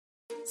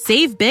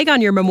Save big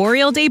on your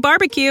Memorial Day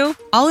barbecue,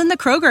 all in the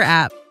Kroger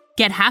app.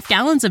 Get half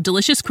gallons of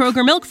delicious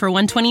Kroger milk for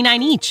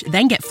 $1.29 each.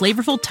 Then get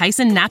flavorful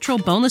Tyson natural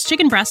boneless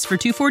chicken breasts for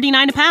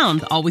 $2.49 a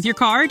pound, all with your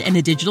card and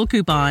a digital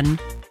coupon.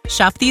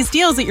 Shop these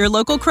deals at your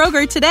local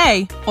Kroger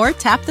today, or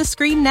tap the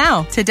screen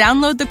now to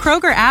download the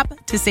Kroger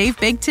app to save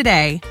big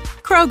today.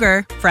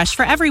 Kroger, fresh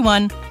for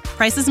everyone.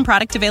 Prices and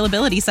product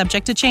availability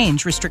subject to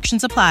change.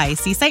 Restrictions apply.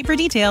 See site for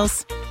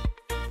details.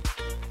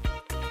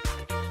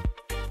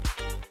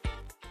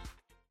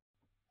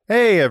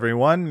 Hey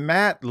everyone,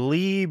 Matt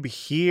Lieb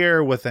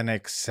here with an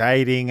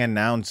exciting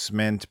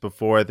announcement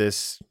before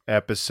this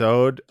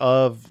episode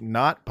of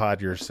Not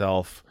Pod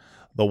Yourself,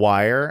 The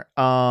Wire.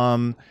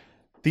 The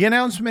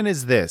announcement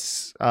is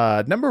this.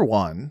 Number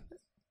one,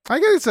 I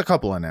guess a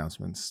couple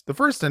announcements. The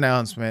first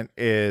announcement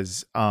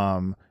is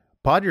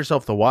Pod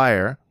Yourself, The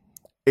Wire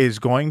is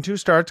going to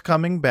start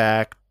coming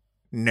back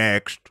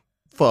next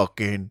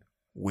fucking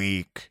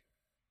week.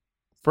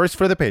 First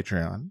for the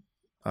Patreon.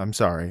 I'm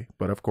sorry,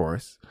 but of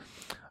course.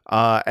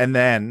 And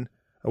then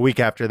a week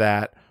after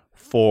that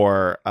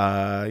for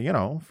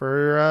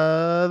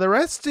the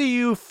rest of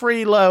you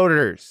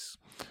freeloaders.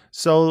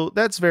 So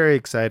that's very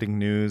exciting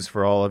news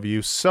for all of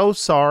you. So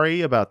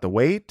sorry about the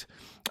wait.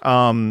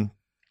 It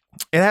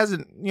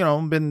hasn't,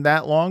 been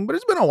that long, but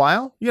it's been a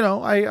while.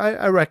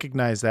 I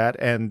recognize that.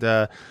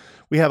 And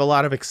we have a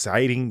lot of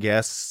exciting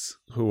guests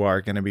who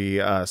are going to be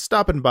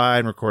stopping by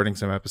and recording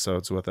some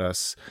episodes with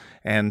us.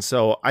 And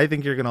so I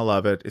think you're going to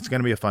love it. It's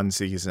going to be a fun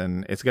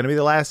season. It's going to be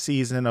the last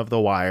season of The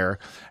Wire.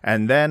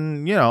 And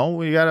then,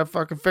 we got to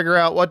fucking figure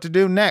out what to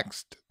do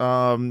next.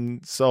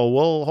 So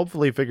we'll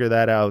hopefully figure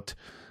that out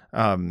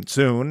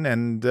soon.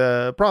 And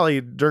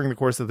probably during the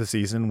course of the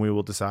season, we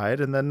will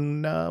decide and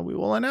then we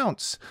will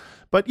announce.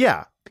 But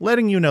yeah,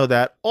 letting you know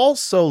that.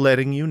 Also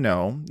letting you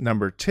know,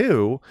 number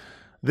two,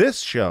 this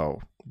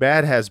show,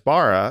 Bad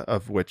HASBARA,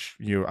 of which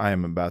I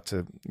am about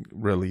to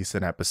release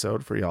an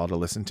episode for y'all to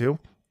listen to.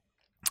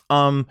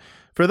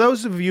 For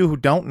those of you who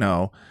don't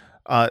know,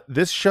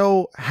 this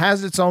show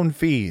has its own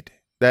feed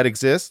that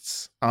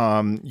exists.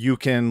 You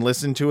can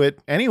listen to it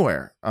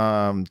anywhere.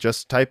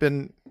 Just type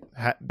in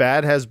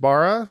Bad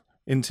HASBARA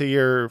into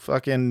your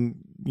fucking,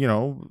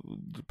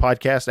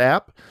 podcast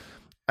app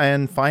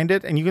and find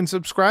it, and you can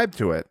subscribe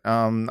to it.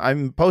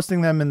 I'm posting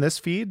them in this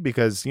feed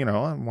because,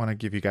 I want to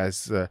give you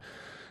guys the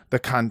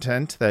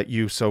content that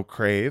you so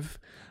crave.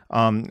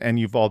 And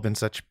you've all been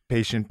such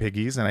patient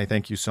piggies, and I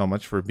thank you so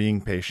much for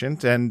being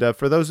patient. And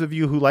for those of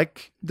you who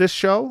like this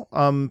show,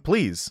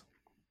 please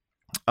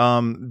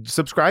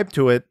subscribe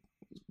to it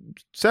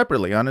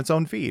separately on its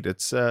own feed.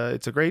 It's a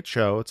great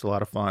show. It's a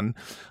lot of fun.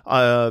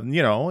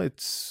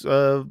 It's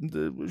a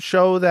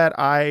show that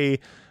I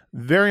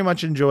very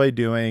much enjoy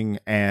doing,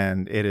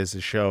 and it is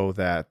a show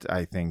that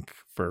I think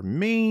for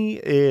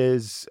me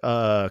is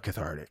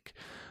cathartic.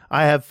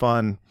 I have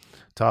fun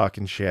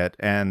talking shit.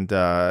 And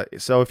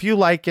so if you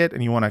like it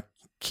and you want to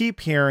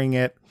keep hearing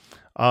it,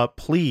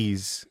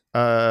 please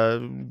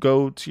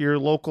go to your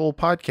local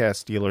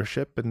podcast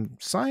dealership and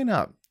sign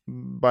up,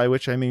 by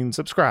which I mean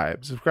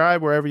subscribe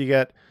wherever you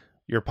get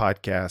your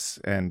podcasts,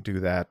 and do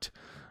that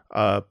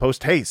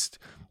post haste.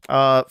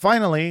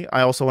 Finally,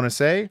 I also want to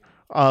say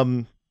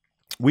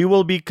we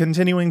will be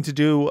continuing to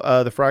do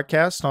the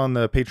Fraudcast on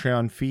the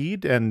Patreon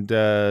feed. And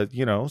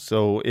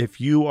so if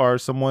you are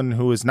someone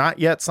who is not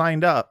yet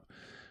signed up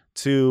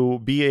to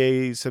be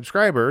a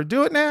subscriber,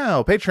 do it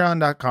now.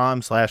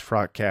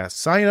 Patreon.com/Fraudcast.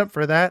 Sign up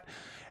for that,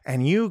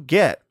 and you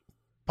get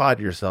Pod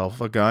Yourself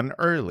a Gun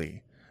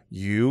early.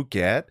 You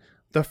get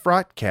the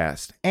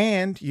Fraudcast,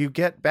 and you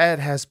get Bad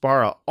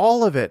HASBARA.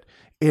 All of it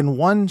in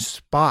one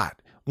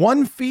spot,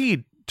 one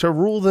feed to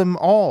rule them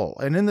all,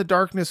 and in the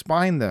darkness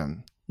bind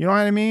them. You know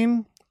what I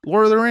mean?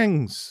 Lord of the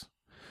Rings.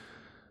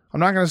 I'm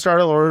not going to start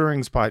a Lord of the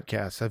Rings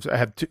podcast. I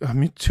have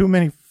too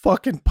many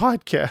fucking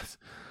podcasts.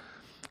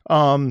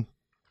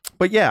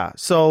 But yeah,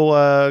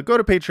 so go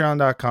to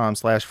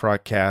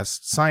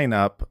patreon.com/Fraudcast, sign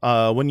up.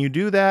 When you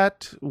do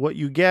that, what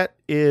you get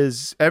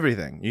is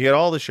everything. You get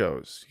all the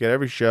shows. You get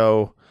every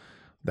show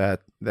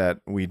that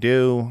we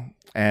do.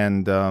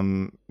 And,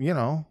 who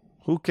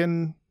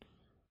can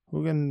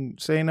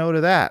say no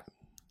to that?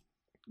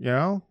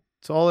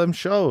 It's all them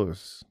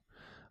shows.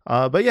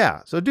 But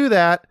yeah, so do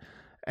that.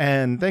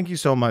 And thank you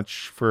so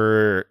much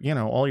for,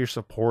 all your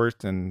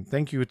support. And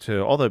thank you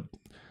to all the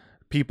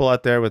people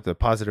out there with the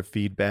positive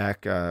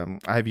feedback.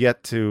 I've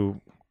yet to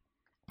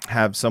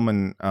have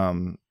someone,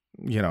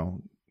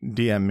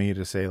 DM me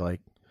to say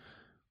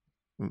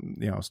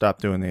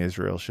stop doing the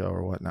Israel show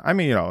or whatnot. I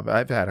mean,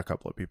 I've had a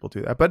couple of people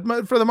do that,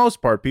 but for the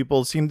most part,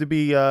 people seem to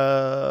be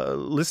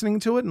listening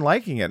to it and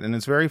liking it. And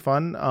it's very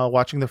fun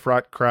watching the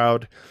fraud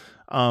crowd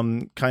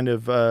kind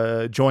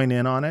of join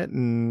in on it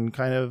and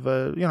kind of,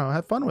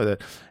 have fun with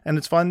it. And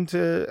it's fun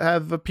to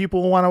have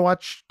people who want to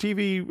watch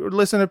TV or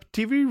listen to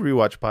TV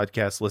rewatch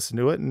podcasts, listen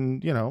to it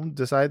and,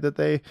 decide that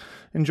they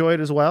enjoy it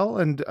as well.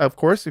 And of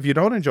course, if you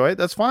don't enjoy it,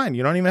 that's fine.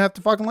 You don't even have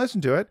to fucking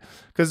listen to it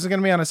because it's going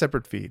to be on a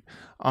separate feed.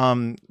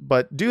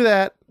 But do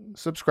that,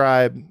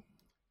 subscribe,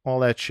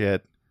 all that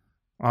shit.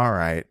 All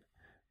right.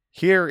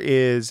 Here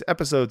is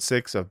episode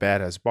 6 of Bad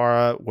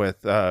HASBARA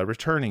with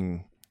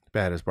returning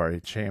Bad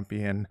HASBARA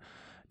champion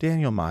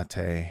Daniel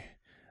Maté.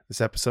 This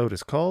episode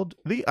is called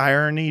The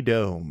Irony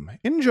Dome.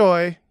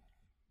 Enjoy!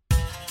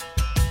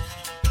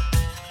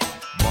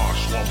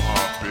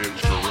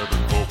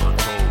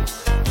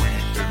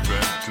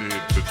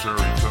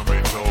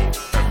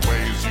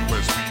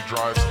 USB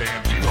drives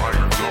and the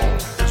Iron Dome.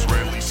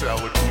 Israeli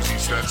salad, koozie,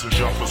 stents, and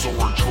jumpers,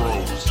 orange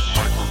rose.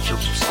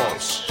 Microchips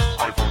us,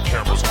 iPhone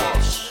cameras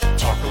us,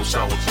 taco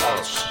salads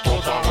us,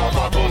 both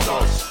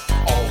us,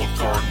 Olive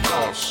Garden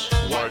us,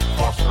 White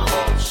Phosphor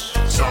us,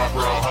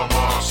 Sabra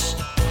Hamas,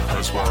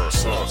 HASBARA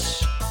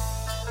sus.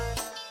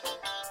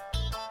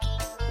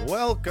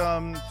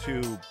 Welcome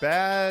to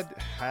Bad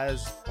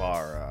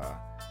HASBARA,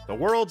 the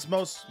world's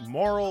most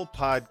moral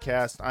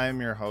podcast. I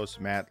am your host,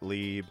 Matt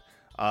Lieb.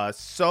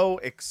 So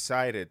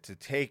excited to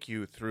take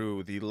you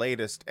through the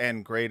latest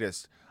and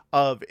greatest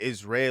of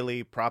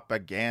Israeli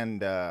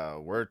propaganda.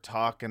 We're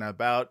talking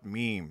about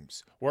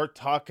memes. We're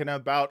talking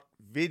about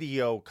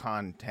video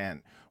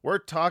content. We're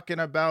talking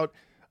about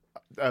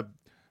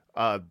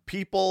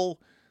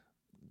people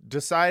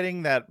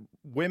deciding that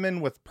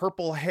women with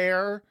purple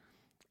hair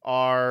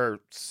are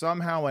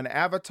somehow an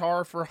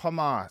avatar for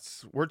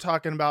Hamas. We're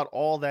talking about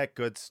all that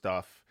good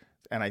stuff.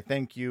 And I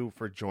thank you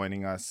for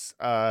joining us.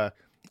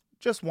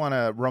 Just want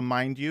to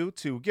remind you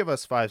to give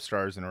us 5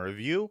 stars in a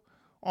review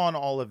on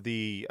all of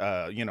the,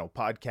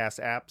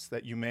 podcast apps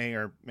that you may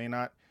or may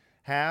not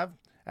have.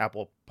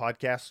 Apple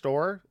Podcast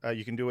Store,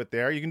 you can do it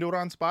there. You can do it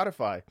on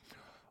Spotify.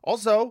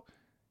 Also,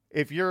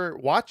 if you're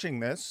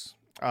watching this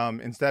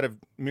instead of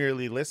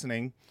merely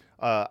listening,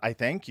 I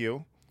thank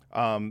you.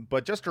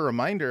 But just a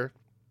reminder,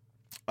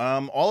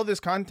 all of this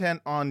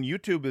content on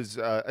YouTube is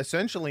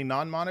essentially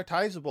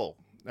non-monetizable,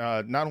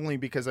 not only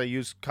because I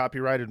use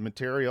copyrighted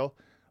material,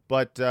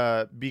 but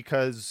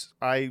because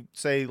I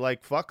say,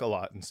 like, fuck a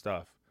lot and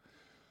stuff.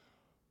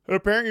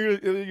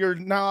 Apparently, you're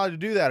not allowed to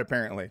do that,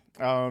 apparently.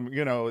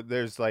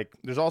 There's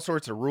all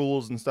sorts of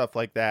rules and stuff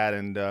like that.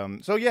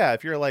 And so, yeah,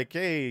 if you're like,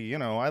 hey,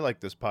 I like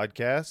this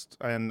podcast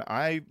and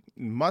I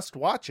must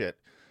watch it,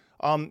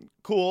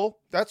 cool,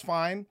 that's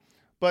fine.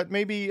 But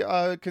maybe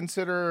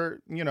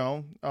consider,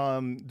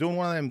 doing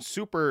one of them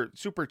super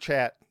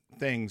chat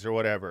things or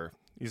whatever.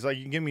 He's like,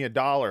 you can give me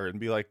 $1 and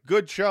be like,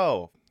 good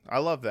show. I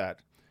love that.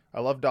 I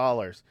love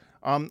dollars.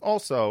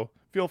 Also,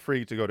 feel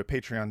free to go to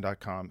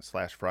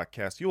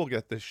patreon.com/frotcast. You will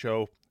get this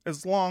show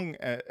as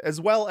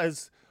well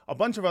as a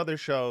bunch of other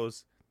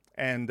shows,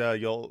 and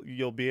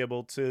you'll be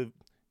able to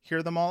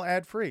hear them all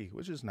ad-free,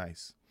 which is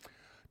nice.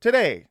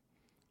 Today,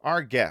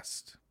 our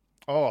guest.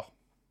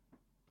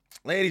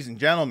 Ladies and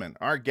gentlemen,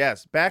 our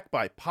guest, back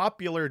by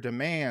popular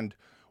demand,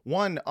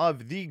 one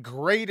of the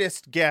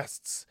greatest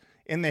guests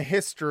in the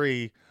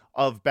history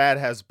of Bad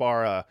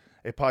HASBARA,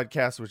 a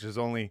podcast which has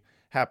only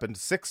happened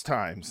 6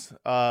 times.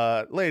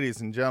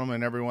 Ladies and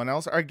gentlemen, everyone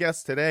else, our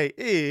guest today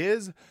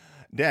is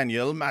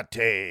Daniel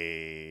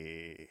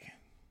Maté.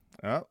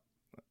 Oh,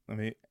 let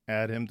me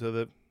add him to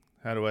the...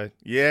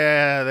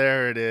 Yeah,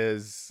 there it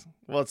is.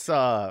 What's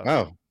up?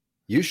 Wow,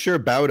 you sure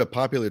bow to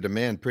popular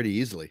demand pretty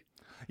easily.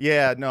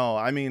 Yeah, no,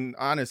 I mean,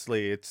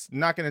 honestly, it's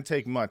not going to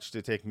take much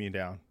to take me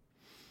down.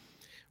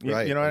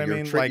 Right. You know what I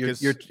mean?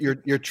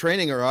 You're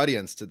training our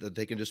audience that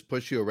they can just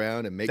push you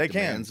around and make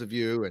demands of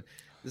you. And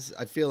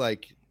I feel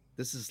like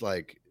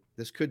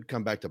this could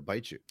come back to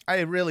bite you.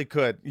 I really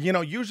could.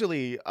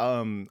 Usually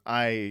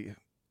I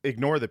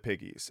ignore the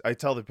piggies. I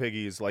tell the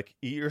piggies, like,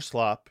 eat your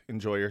slop,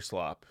 enjoy your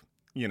slop.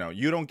 You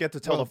don't get to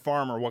tell the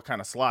farmer what kind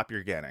of slop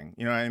you're getting.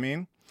 You know what I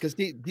mean? Because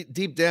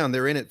deep down,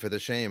 they're in it for the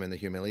shame and the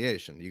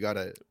humiliation. You got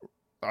to...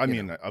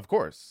 of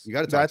course. You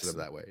got to talk to them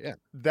that way, yeah.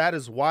 That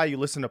is why you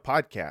listen to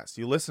podcasts.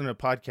 You listen to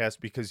podcasts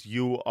because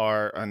you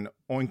are an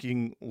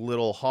oinking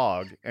little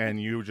hog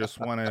and you just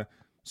want to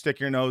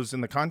stick your nose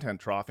in the content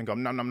trough and go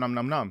nom nom nom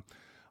nom nom.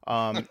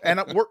 And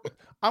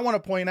I want to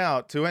point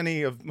out to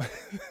any of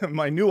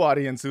my new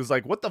audience who's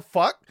like, "What the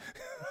fuck?"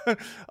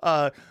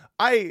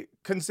 I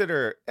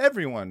consider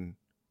everyone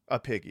a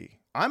piggy.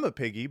 I'm a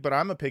piggy, but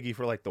I'm a piggy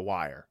for like The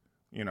Wire,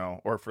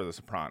 or for The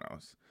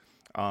Sopranos.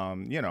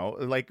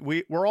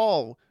 We're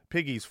all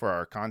piggies for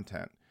our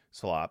content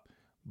slop,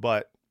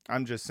 but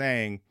I'm just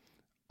saying.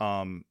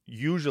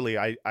 Usually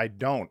I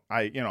don't.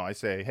 I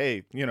say,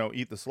 hey,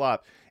 eat the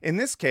slop. In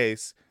this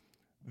case,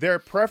 their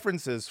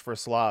preferences for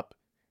slop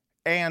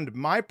and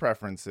my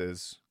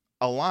preferences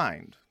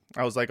aligned.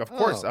 I was like, of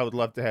course, I would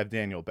love to have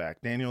Daniel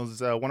back.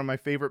 Daniel's one of my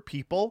favorite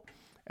people.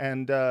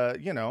 And,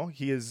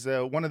 he is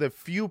one of the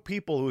few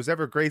people who has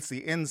ever graced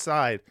the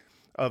inside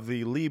of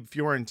the Lieb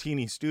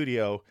Fiorentini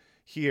studio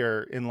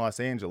here in Los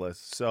Angeles.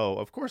 So,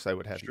 of course, I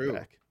would have you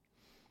back.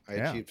 I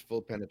achieved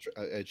full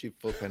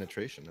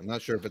penetration. I'm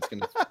not sure if it's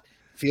going to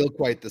feel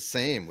quite the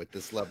same with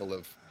this level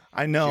of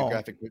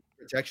geographic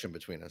protection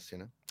between us,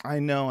 I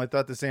know. I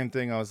thought the same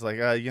thing. I was like,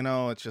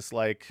 it's just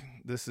like,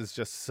 this is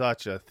just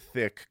such a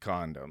thick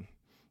condom.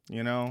 I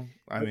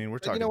mean, we're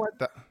talking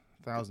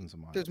thousands of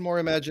miles. There's more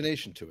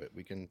imagination to it.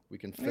 We can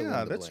fill in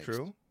the that's blanks.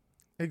 true.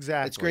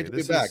 Exactly. It's great to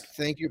be back.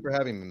 Thank you for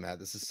having me, Matt.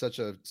 This is such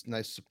a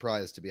nice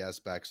surprise to be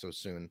asked back so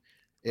soon.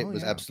 It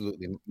was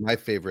absolutely my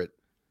favorite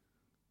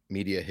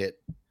media hit,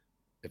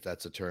 if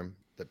that's a term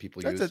that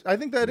people use. I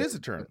think that is a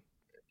term.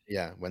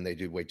 Yeah, when they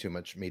do way too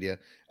much media.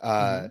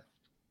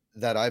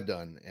 That I've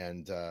done,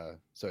 and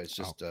so it's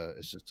just a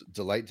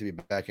delight to be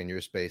back in your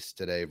space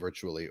today,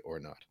 virtually or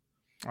not.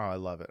 Oh, I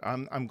love it.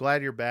 I'm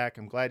glad you're back.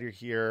 I'm glad you're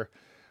here.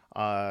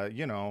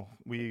 You know,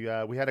 we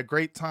had a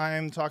great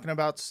time talking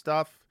about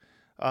stuff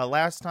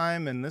last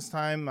time, and this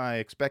time I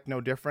expect no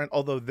different.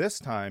 Although this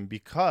time,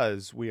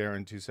 because we are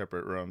in two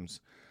separate rooms,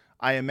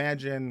 I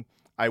imagine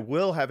I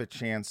will have a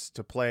chance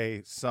to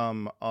play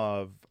some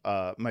of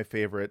my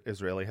favorite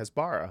Israeli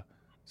Hasbara.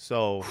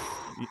 So,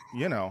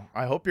 you know,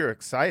 I hope you're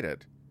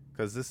excited.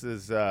 Because this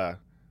is, you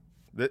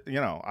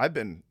know, I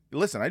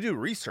do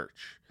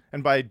research.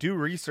 And by do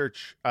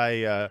research,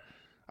 I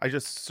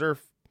just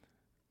surf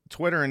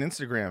Twitter and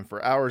Instagram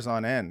for hours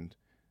on end,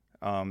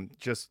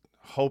 just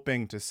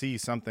hoping to see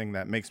something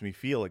that makes me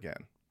feel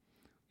again.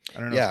 I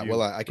don't know. Yeah,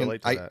 well, I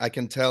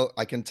can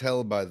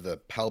tell by the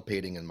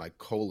palpating in my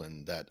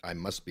colon that I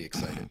must be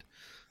excited.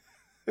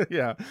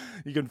 Yeah,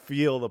 you can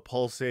feel the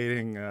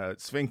pulsating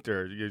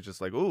sphincter. You're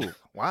just like, ooh,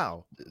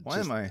 wow.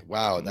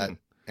 Wow, that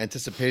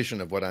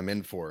anticipation of what I'm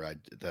in for.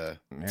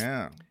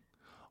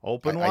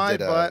 Open wide,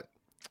 but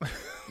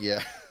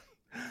yeah.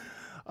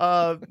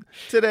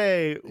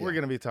 Today we're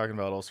going to be talking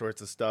about all sorts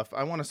of stuff.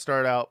 I want to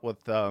start out with,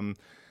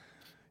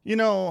 you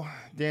know,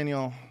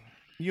 Daniel,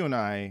 you and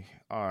I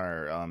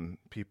are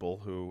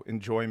people who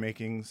enjoy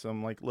making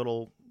some like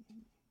little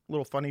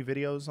funny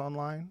videos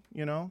online.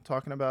 You know,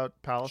 talking about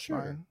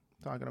Palestine,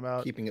 talking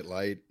about keeping it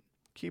light.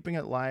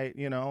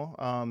 You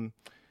know.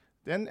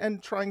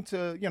 And trying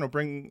to, you know,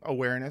 bring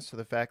awareness to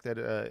the fact that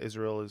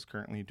Israel is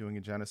currently doing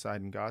a genocide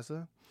in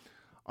Gaza.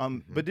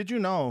 But did you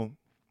know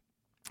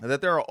that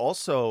there are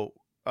also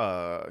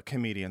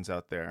comedians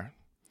out there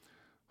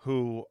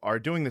who are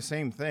doing the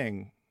same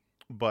thing,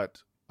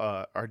 but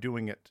are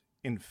doing it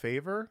in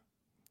favor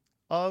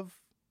of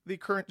the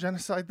current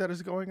genocide that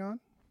is going on?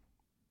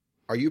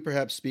 Are you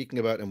perhaps speaking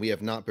about, and we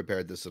have not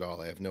prepared this at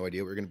all, I have no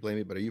idea what you're going to blame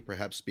me, but are you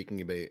perhaps speaking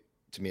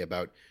to me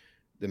about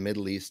the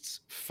Middle East's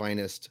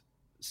finest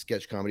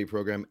sketch comedy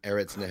program,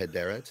 Eretz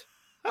Nehederet?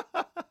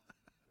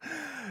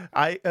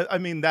 I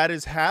mean, that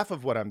is half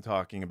of what I'm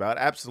talking about.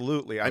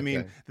 Absolutely. I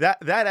mean,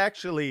 that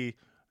actually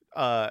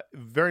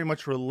very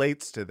much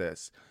relates to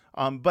this.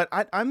 But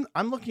I'm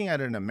looking at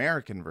an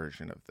American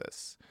version of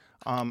this.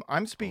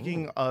 I'm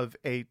speaking of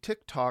a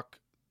TikTok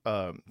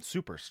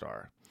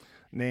superstar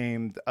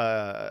named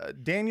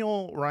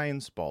Daniel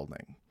Ryan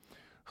Spalding,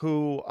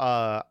 who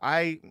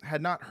I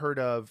had not heard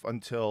of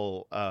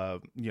until,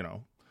 you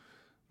know,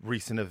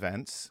 recent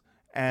events.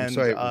 And I'm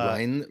sorry,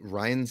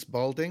 Ryan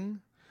Spalding?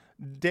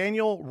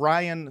 Daniel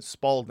Ryan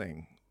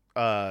Spalding.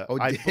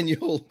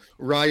 Daniel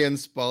Ryan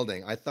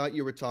Spalding. I thought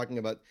you were talking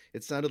about,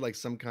 it sounded like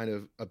some kind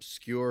of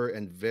obscure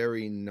and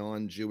very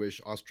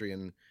non-Jewish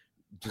Austrian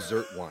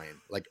dessert wine,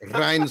 like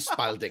Ryan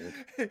Spalding.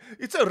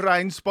 It's a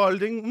Ryan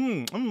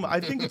Spalding. I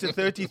think it's a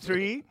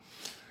 33.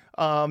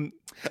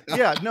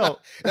 Yeah, no.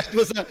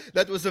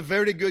 That was a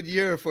very good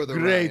year for the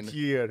Great Rhine.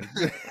 Year.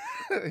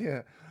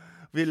 Yeah.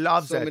 We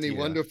love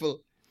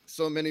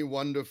so many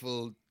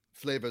wonderful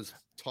flavors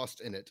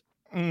tossed in it.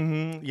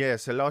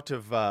 Yes, a lot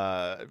of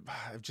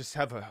just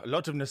have a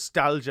lot of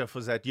nostalgia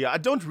for that year. I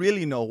don't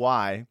really know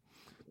why,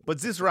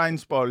 but this Ryan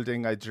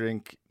Spalding I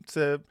drink,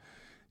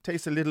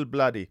 tastes a little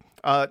bloody.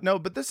 No,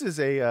 but this is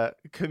a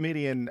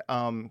comedian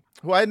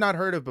who I had not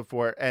heard of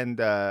before,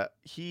 and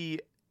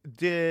he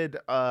did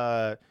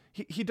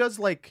he does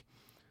like,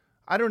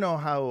 I don't know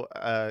how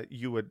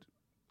you would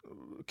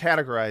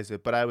categorize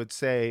it, but I would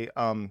say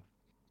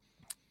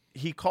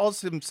he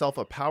calls himself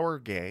a power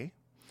gay,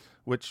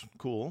 which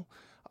cool.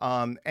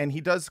 And he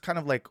does kind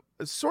of like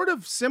sort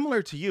of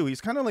similar to you.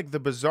 He's kind of like the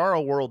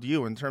Bizarro World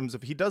you in terms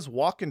of he does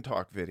walk and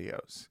talk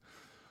videos.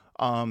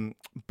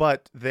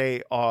 But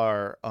they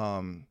are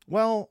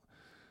well,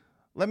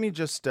 let me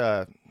just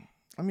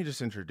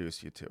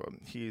introduce you to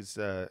him. He's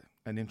an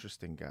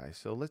interesting guy.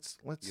 So let's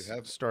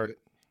start.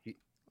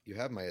 You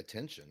have my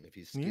attention if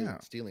he's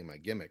stealing my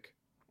gimmick.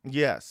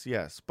 Yes,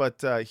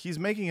 but he's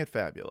making it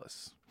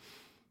fabulous.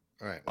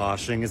 All right.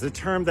 Washing is a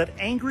term that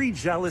angry,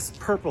 jealous,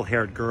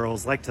 purple-haired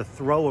girls like to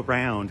throw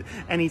around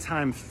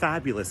anytime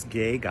fabulous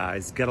gay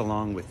guys get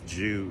along with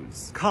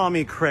Jews. Call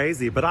me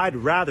crazy, but I'd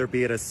rather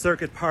be at a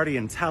circuit party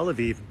in Tel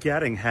Aviv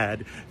getting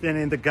head than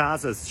in the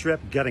Gaza Strip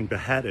getting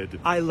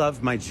beheaded. I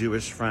love my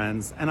Jewish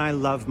friends, and I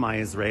love my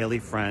Israeli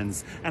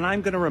friends, and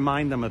I'm going to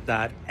remind them of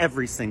that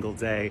every single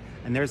day,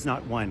 and there's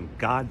not one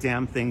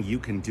goddamn thing you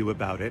can do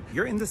about it.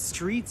 You're in the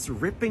streets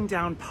ripping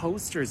down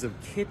posters of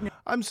kidnapping.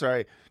 I'm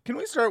sorry. Can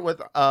we start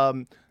with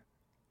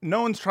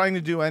no one's trying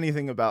to do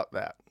anything about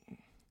that.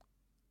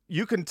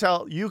 You can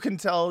tell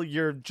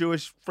your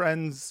Jewish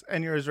friends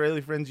and your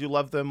Israeli friends you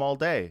love them all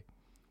day.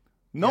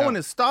 No one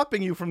is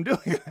stopping you from doing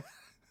it.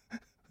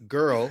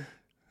 Girl,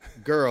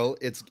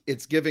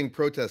 it's giving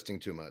protesting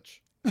too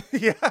much.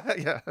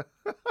 Yeah.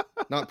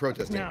 Not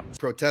protesting.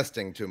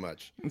 Protesting too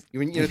much.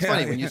 It's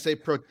funny when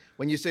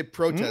you say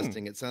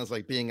protesting, it sounds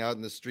like being out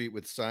in the street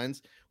with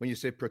signs. When you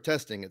say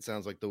protesting, it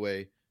sounds like the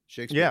way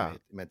Shakespeare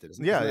meant it.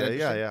 Isn't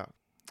Yeah.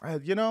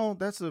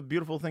 That's the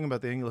beautiful thing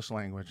about the English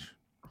language.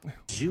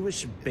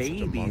 Jewish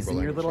babies in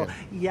your little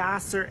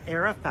Yasser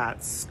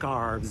Arafat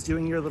scarves,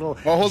 doing your little...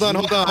 Oh, hold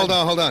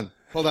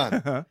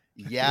on.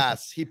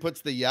 Yas. He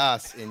puts the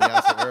Yas in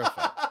Yasser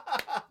Arafat.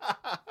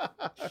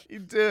 He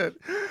did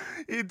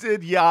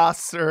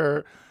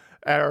Yasser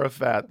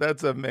Arafat.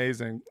 That's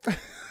amazing.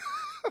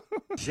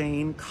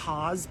 Jane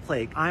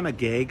cosplay. I'm a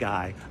gay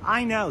guy.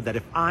 I know that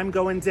if I'm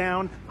going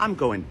down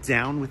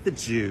with the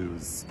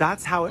Jews.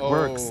 That's how it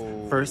works.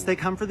 First they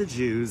come for the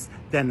Jews,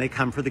 then they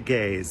come for the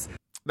gays.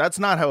 That's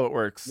not how it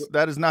works.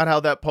 That is not how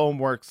that poem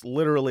works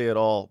literally at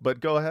all. But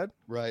go ahead.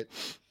 Right.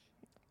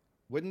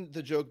 Wouldn't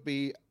the joke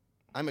be,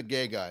 I'm a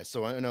gay guy,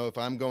 so I know if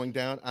I'm going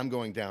down on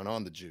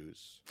the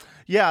Jews.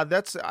 Yeah,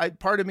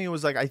 part of me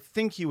was like, I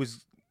think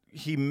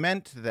he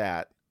meant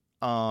that,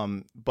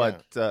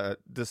 but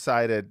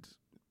decided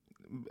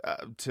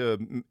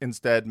to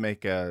instead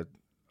make a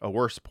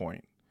worse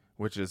point,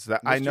 which is that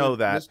I know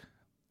that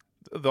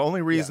the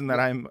only reason that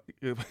I'm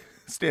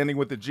standing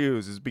with the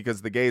Jews is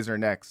because the gays are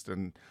next,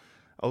 and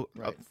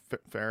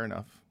fair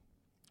enough.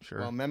 Sure.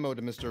 Well, memo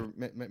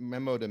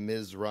to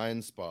Ms.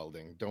 Ryan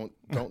Spalding. Don't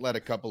let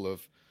a couple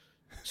of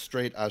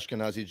straight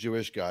Ashkenazi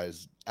Jewish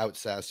guys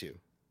outsass you.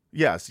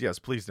 Yes,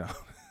 please don't.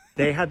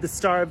 They had the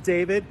Star of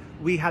David,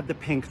 we had the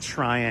pink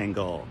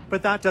triangle.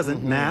 But that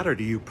doesn't matter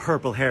to you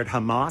purple-haired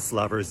Hamas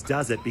lovers,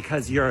 does it?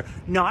 Because you're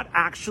not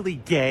actually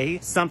gay.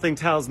 Something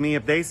tells me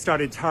if they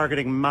started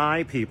targeting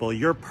my people,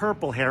 your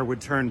purple hair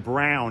would turn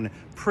brown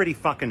pretty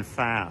fucking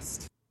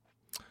fast.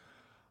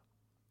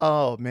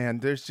 Oh, man,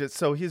 there's just...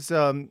 So he's...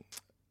 I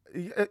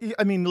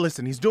mean,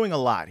 listen, he's doing a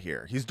lot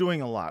here. He's doing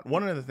a lot.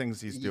 One of the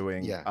things he's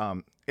doing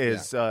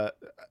is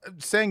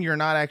saying you're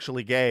not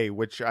actually gay,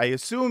 which I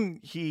assume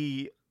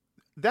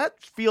that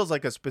feels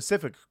like a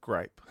specific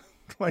gripe.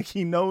 Like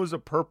he knows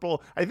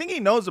I think he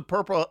knows a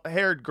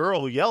purple-haired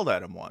girl who yelled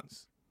at him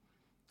once.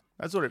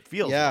 That's what it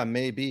feels like.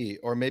 Maybe.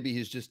 Or maybe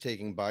he's just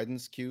taking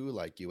Biden's cue,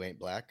 like you ain't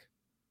black.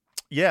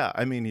 Yeah,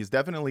 I mean, he's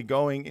definitely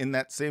going in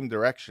that same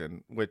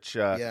direction, which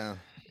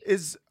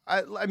is...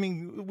 I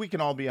mean, we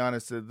can all be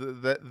honest,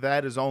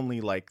 that is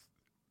only like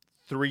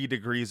 3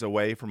 degrees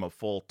away from a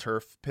full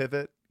turf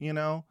pivot,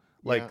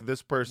 Like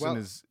this person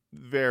is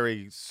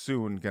very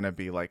soon going to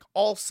be like,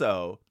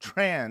 also,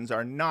 trans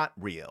are not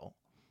real.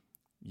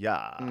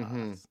 Yeah.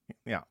 Mm-hmm.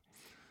 Yeah.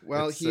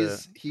 Well,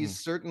 he's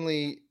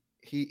certainly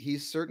he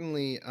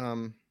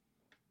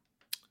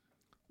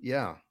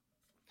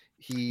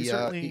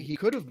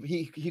could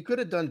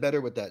have done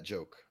better with that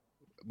joke.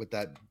 With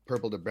that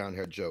purple to brown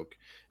hair joke.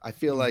 I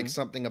feel like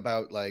something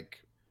about like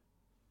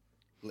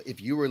if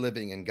you were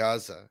living in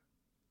Gaza,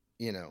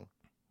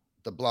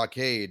 the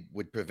blockade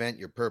would prevent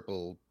your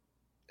purple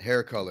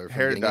hair color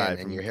from getting in,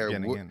 and your hair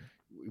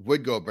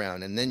would go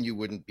brown, and then you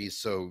wouldn't be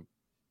so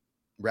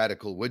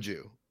radical, would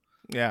you?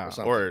 Yeah, he's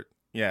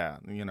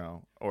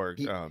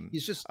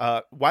just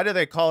why do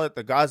they call it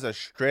the Gaza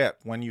Strip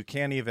when you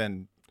can't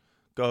even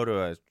go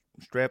to a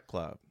strip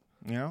club?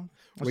 When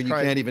you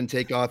can't even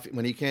take off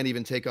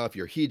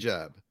your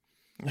hijab.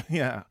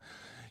 Yeah.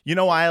 You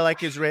know why I like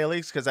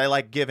Israelis? Because I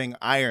like giving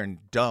Iron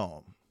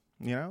Dome.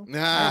 There we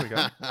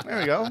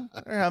go.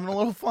 They're having a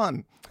little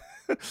fun.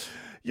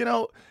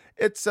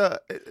 It's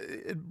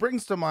it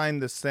brings to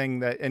mind this thing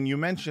that, and you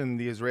mentioned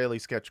the Israeli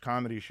sketch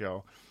comedy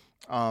show.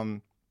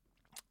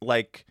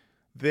 Like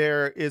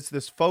there is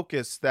this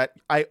focus that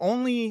I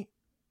only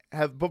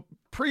have, but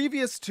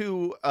previous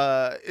to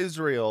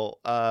Israel,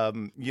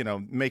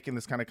 making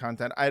this kind of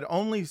content, I'd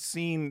only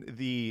seen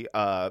the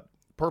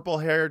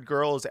purple-haired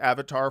girl as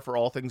Avatar for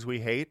All Things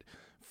We Hate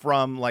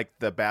from like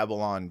the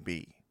Babylon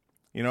Bee.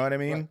 You know what I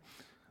mean? Right.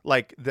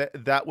 Like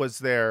that was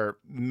their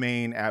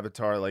main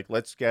avatar. Like,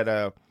 let's get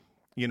a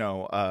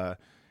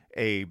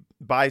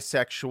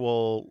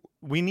bisexual.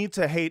 We need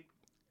to hate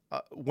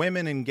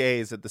women and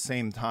gays at the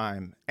same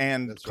time,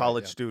 and that's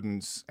college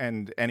students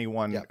and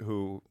anyone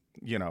who.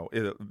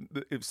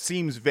 It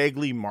seems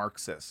vaguely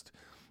Marxist.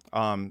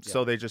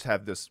 So they just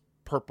have this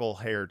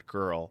purple-haired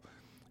girl.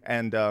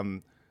 And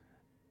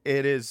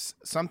it is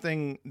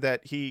something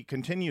that he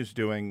continues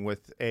doing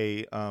with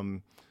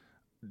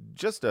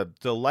just a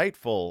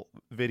delightful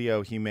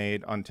video he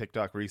made on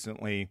TikTok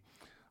recently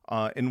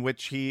in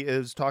which he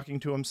is talking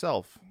to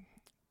himself.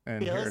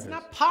 And Bill is an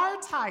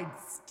apartheid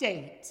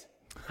state.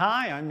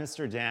 Hi, I'm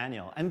Mr.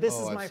 Daniel, and this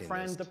is my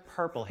friend, the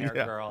purple-haired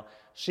girl.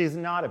 She's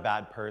not a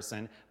bad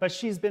person, but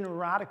she's been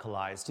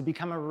radicalized to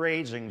become a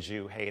raging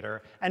Jew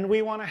hater, and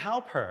we want to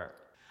help her.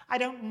 I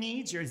don't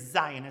need your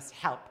Zionist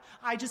help.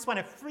 I just want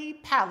to free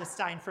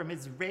Palestine from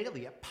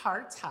Israeli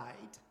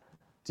apartheid.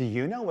 Do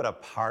you know what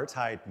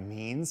apartheid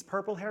means,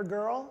 purple-haired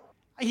girl?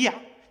 Yeah,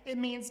 it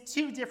means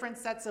 2 different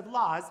sets of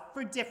laws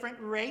for different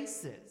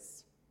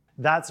races.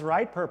 That's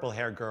right,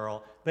 purple-haired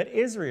girl, but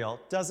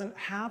Israel doesn't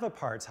have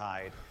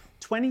apartheid.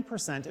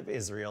 20% of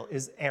Israel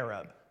is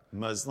Arab.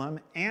 Muslim,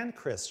 and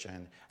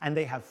Christian, and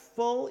they have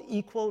full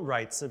equal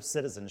rights of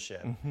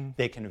citizenship.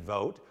 They can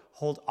vote,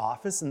 hold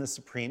office in the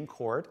Supreme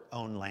Court,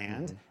 own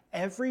land,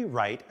 every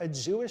right a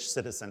Jewish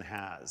citizen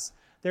has.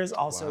 There's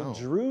also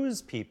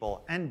Druze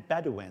people and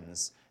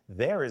Bedouins.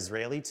 They're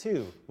Israeli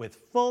too, with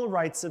full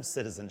rights of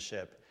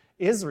citizenship.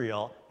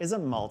 Israel is a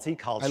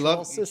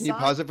multicultural society. Can you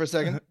pause it for a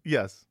second?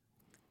 Yes.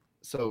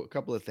 So a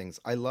couple of things.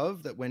 I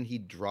love that when he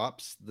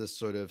drops the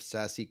sort of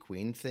sassy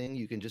queen thing,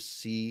 you can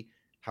just see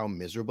how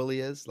miserable he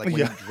is. Like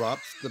when he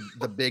drops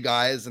the big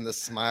eyes and the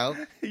smile.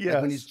 Yeah.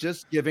 Like when he's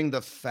just giving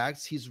the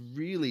facts, he's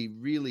really,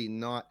 really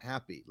not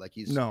happy. Like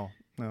he's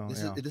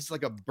this is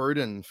like a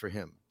burden for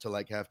him to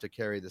like have to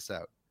carry this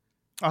out.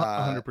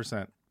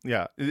 100%.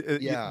 Yeah.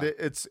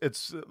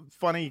 It's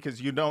funny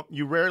because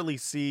you rarely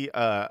see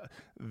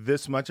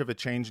this much of a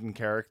change in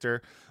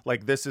character.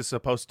 Like this is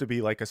supposed to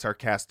be like a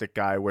sarcastic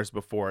guy, whereas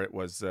before it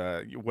was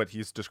what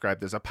he's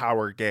described as a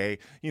power gay,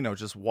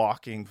 just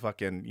walking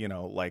fucking,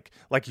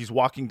 like he's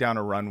walking down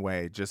a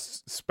runway,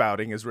 just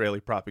spouting Israeli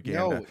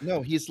propaganda.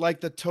 No, he's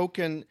like the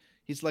token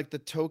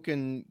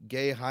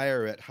gay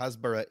hire at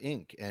Hasbara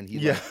Inc. And he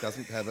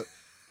doesn't have a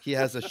he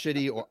has a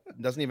shitty,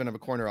 doesn't even have a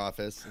corner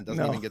office and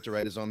doesn't even get to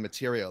write his own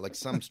material. Like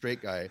some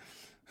straight guy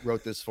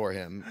wrote this for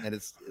him. And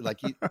it's like,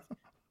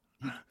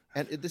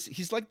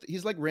 he's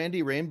like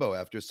Randy Rainbow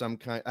after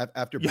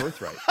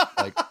Birthright.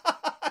 Like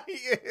he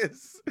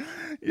is.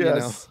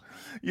 Yes.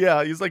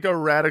 Yeah. He's like a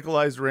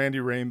radicalized Randy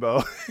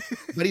Rainbow,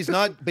 but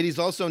he's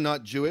also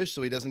not Jewish.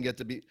 So he doesn't get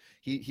to be,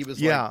 he was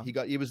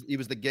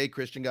the gay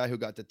Christian guy who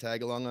got to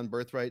tag along on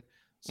Birthright.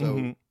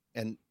 So,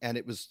 and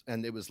it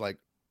was like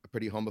a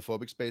pretty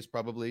homophobic space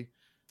probably.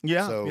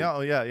 Yeah. So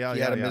he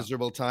had a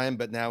miserable time,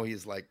 but now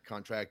he's like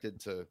contracted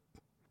to.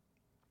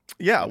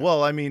 Yeah.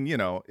 Well, I mean,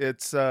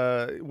 it's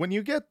when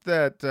you get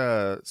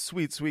that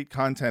sweet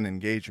content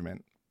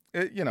engagement,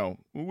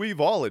 we've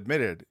all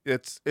admitted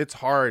it's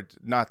hard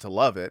not to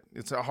love it.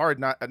 It's hard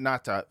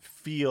not to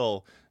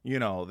feel,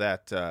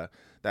 that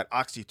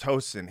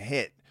oxytocin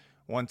hit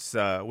once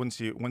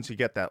you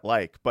get that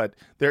like. But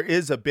there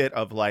is a bit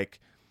of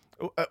like,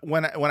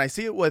 when I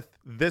see it with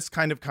this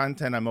kind of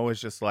content, I'm always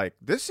just like,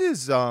 this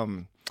is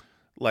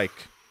like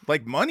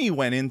money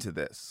went into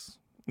this.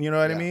 You know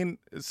what I mean?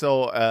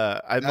 So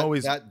I'm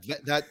always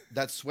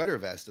that sweater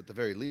vest at the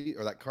very least,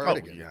 or that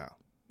cardigan.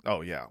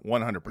 Oh yeah,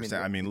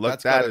 100%. I mean,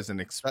 look, that is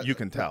you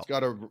can tell.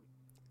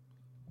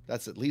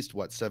 That's at least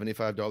what,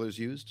 $75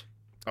 used.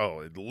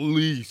 Oh, at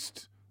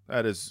least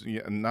that is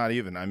not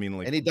even. I mean,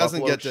 like, and he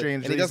doesn't get to.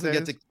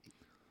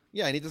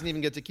 Yeah, and he doesn't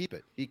even get to keep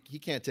it. He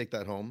can't take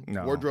that home.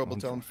 No, Wardrobe will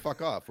tell him,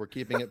 fuck off. We're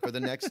keeping it for the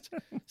next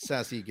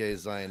sassy gay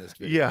Zionist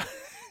video.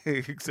 Yeah,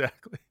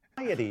 exactly.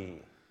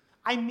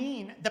 I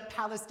mean, the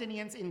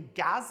Palestinians in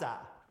Gaza.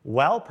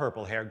 Well,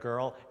 purple-haired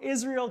girl,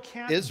 Israel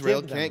can't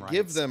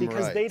give them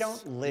because rights. They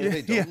don't live.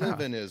 They don't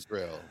live in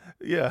Israel.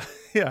 Yeah.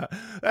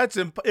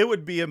 It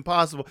would be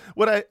impossible.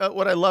 What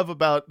I love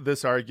about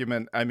this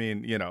argument, I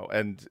mean,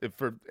 and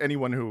for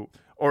anyone who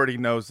already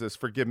knows this,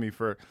 forgive me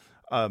for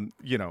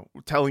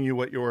telling you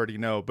what you already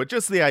know, but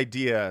just the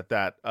idea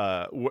that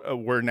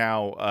we're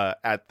now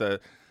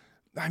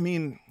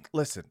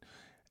listen,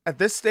 at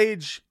this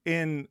stage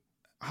in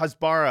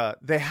Hasbara,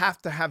 they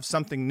have to have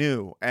something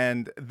new,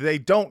 and they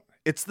don't.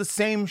 It's the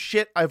same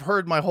shit I've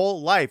heard my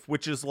whole life,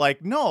 which is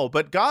like, no,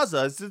 but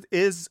Gaza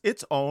is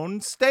its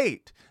own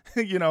state.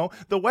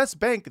 The West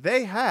Bank,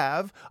 they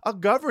have a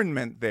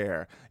government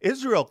there.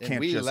 Israel can't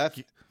we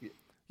left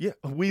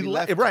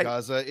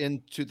Gaza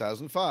in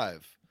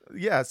 2005.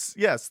 Yes,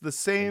 the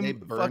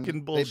same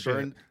fucking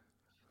bullshit.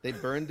 They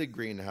burned the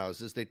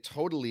greenhouses. They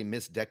totally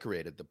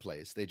misdecorated the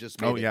place. They just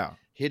made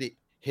it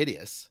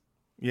hideous.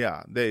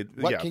 Yeah,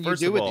 What can you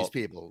do with these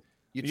people?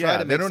 You try to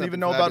make they don't even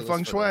know about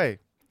feng shui.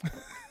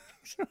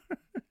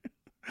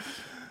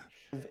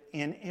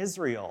 In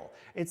Israel,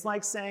 it's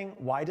like saying,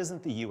 why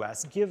doesn't the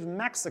U.S. give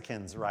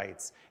Mexicans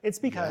rights? It's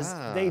because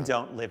they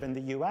don't live in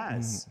the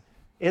U.S.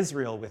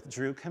 Israel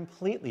withdrew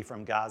completely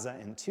from Gaza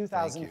in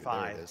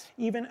 2005,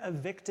 even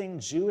evicting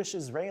Jewish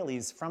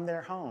Israelis from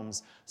their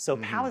homes. So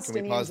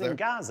Palestinians in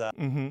Gaza.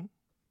 Mm-hmm.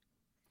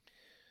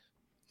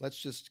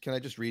 Can I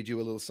just read you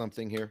a little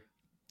something here?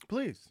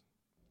 Please.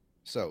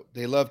 So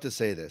they love to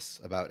say this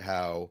about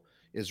how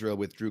Israel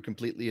withdrew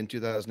completely in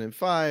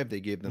 2005. They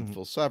gave them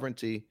full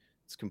sovereignty.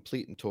 It's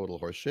complete and total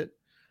horseshit.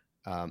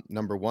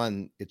 Number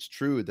one, it's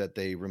true that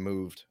they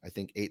removed, I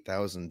think,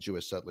 8,000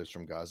 Jewish settlers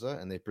from Gaza,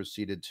 and they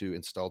proceeded to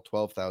install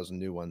 12,000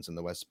 new ones in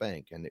the West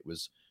Bank. And it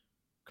was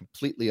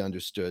completely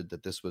understood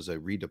that this was a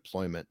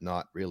redeployment,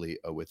 not really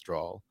a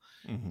withdrawal.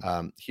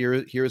 Here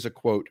is a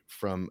quote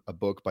from a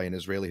book by an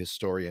Israeli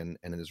historian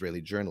and an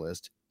Israeli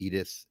journalist,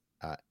 Edith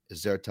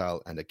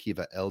Zertal and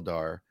Akiva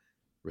Eldar,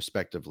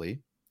 respectively.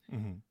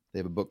 They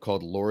have a book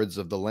called Lords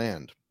of the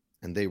Land,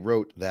 and they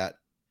wrote that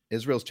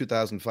Israel's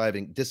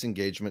 2005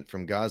 disengagement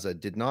from Gaza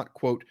did not,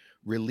 quote,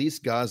 release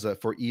Gaza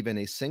for even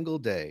a single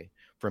day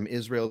from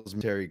Israel's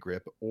military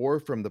grip or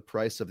from the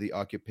price of the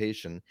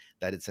occupation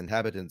that its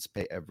inhabitants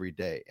pay every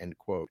day, end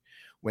quote.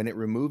 When it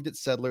removed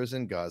its settlers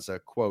in Gaza,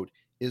 quote,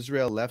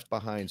 Israel left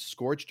behind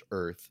scorched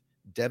earth,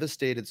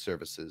 devastated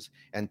services,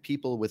 and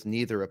people with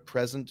neither a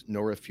present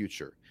nor a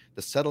future.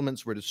 The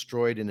settlements were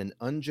destroyed in an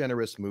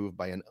ungenerous move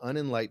by an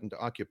unenlightened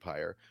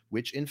occupier,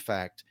 which in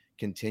fact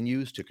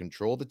continues to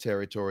control the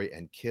territory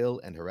and kill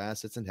and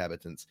harass its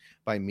inhabitants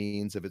by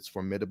means of its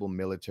formidable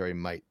military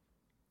might.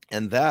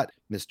 And that,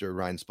 Mr.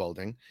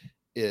 Reinspalding,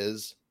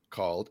 is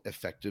called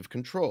effective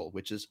control,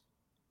 which is,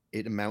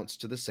 it amounts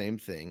to the same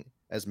thing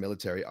as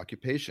military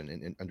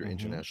occupation under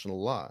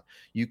international law.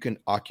 You can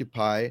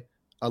occupy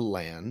a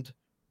land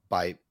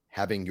by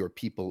having your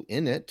people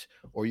in it,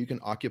 or you can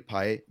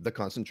occupy the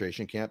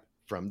concentration camp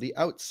from the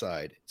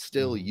outside.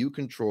 Still, you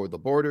control the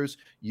borders,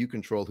 you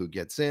control who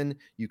gets in,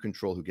 you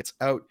control who gets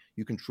out,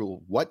 you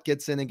control what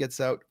gets in and gets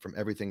out, from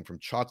everything from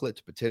chocolate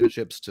to potato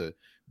chips to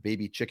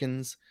baby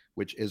chickens,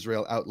 which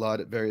Israel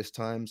outlawed at various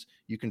times.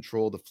 You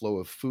control the flow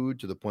of food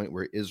to the point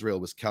where Israel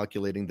was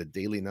calculating the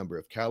daily number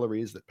of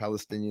calories that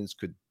Palestinians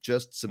could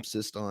just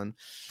subsist on.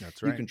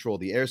 That's right. You control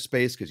the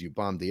airspace because you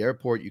bombed the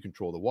airport, you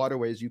control the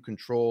waterways, you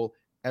control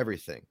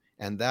everything.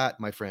 And that,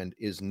 my friend,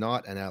 is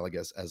not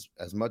analogous.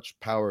 As much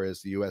power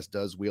as the U.S.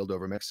 does wield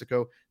over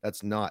Mexico,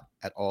 that's not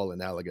at all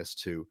analogous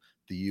to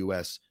the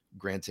U.S.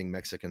 granting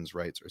Mexicans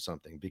rights or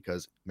something,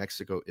 because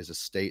Mexico is a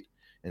state,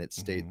 and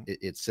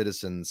its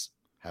citizens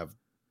have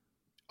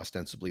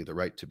ostensibly the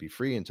right to be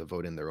free and to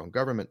vote in their own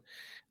government.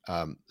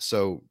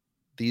 So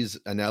these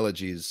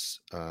analogies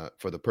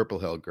for the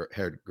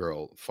purple-haired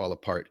girl fall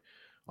apart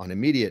on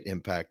immediate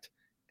impact,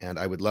 and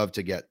I would love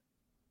to get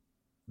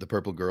the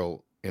purple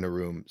girl in a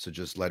room, so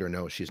just let her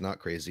know she's not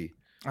crazy.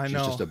 She's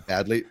just a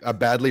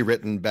badly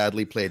written,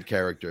 badly played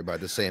character by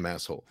the same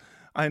asshole.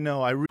 I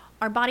know.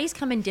 Our bodies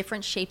come in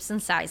different shapes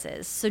and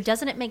sizes, so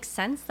doesn't it make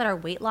sense that our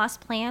weight loss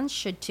plans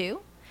should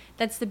too?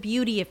 That's the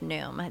beauty of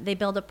Noom. They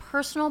build a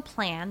personal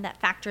plan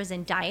that factors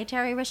in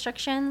dietary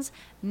restrictions,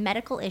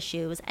 medical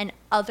issues, and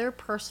other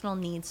personal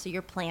needs so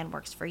your plan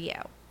works for you.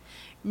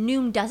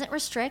 Noom doesn't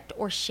restrict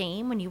or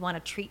shame when you want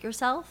to treat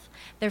yourself.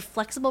 Their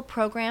flexible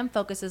program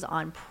focuses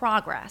on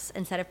progress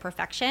instead of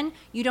perfection.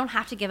 You don't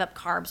have to give up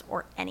carbs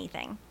or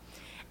anything.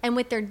 And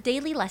with their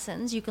daily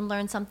lessons, you can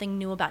learn something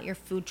new about your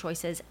food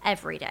choices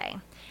every day.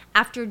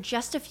 After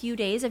just a few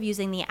days of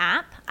using the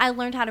app, I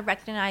learned how to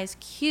recognize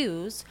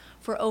cues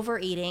for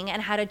overeating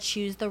and how to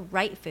choose the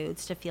right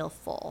foods to feel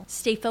full.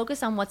 Stay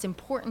focused on what's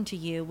important to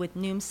you with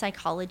Noom's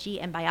psychology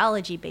and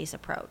biology-based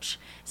approach.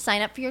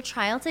 Sign up for your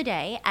trial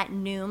today at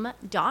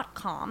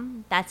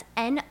Noom.com. That's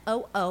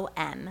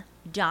Noom.com.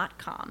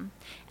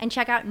 And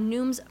check out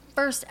Noom's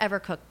first ever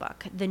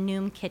cookbook, The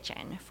Noom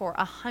Kitchen, for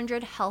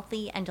 100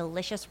 healthy and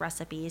delicious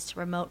recipes to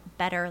promote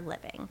better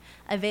living.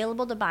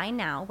 Available to buy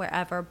now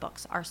wherever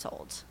books are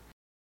sold.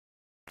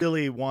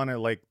 Really want to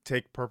like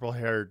take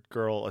purple-haired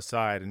girl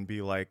aside and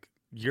be like,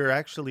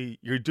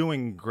 you're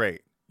doing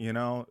great. You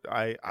know,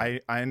 I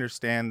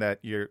understand that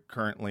you're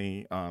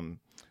currently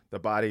the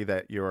body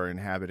that you're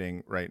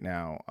inhabiting right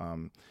now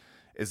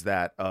is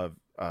that of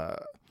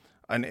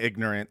an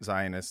ignorant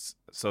Zionist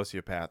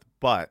sociopath,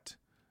 but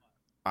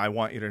I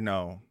want you to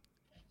know,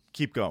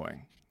 keep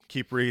going,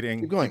 keep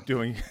reading,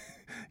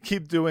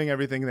 keep doing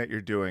everything that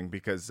you're doing,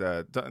 because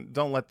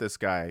don't let this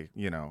guy,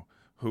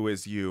 who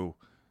is you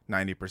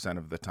 90%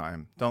 of the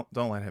time, don't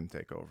let him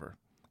take over.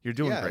 You're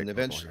doing great. And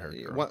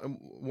eventually,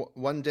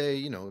 one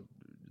day,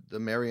 the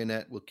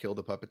marionette will kill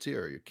the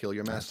puppeteer. You kill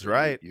your master. That's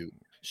right.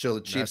 She'll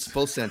achieve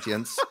full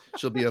sentience.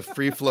 She'll be a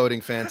free-floating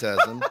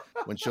phantasm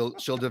when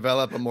she'll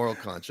develop a moral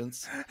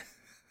conscience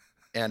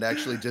and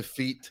actually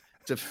defeat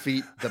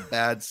the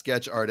bad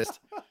sketch artist,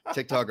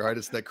 TikTok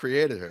artist that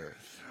created her.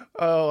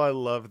 Oh, I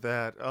love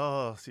that.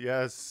 Oh,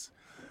 yes.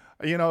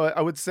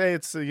 I would say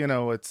it's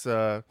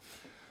Mr.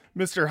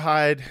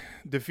 Hyde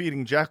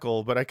defeating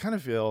Jekyll, but I kind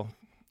of feel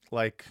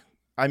like,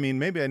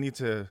 maybe I need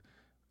to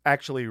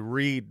actually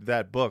read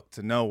that book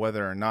to know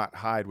whether or not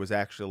Hyde was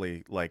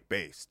actually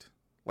based.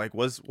 Like,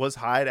 was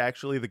Hyde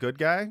actually the good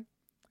guy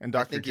and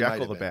Dr.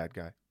 Jekyll the bad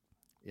guy?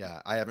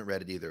 Yeah, I haven't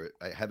read it either.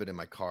 I have it in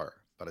my car,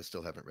 but I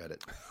still haven't read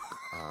it.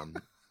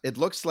 It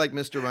looks like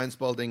Mr.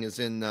 Reinspalding is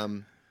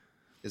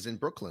in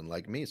Brooklyn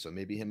like me, so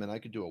maybe him and I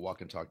could do a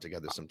walk and talk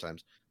together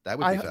sometimes. That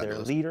would be fabulous. Their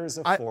leaders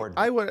afford.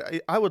 I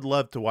would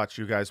love to watch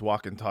you guys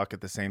walk and talk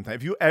at the same time.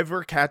 If you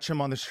ever catch him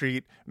on the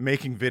street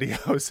making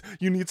videos,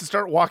 you need to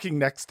start walking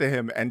next to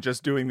him and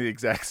just doing the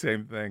exact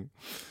same thing.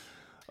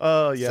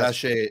 Oh,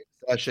 yes.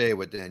 Sashay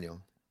with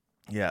Daniel.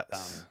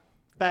 Yes.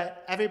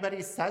 But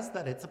everybody says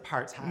that it's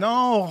apartheid.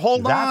 No,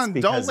 hold That's on.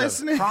 because Don't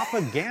listen. Of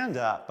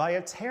propaganda by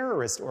a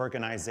terrorist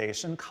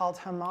organization called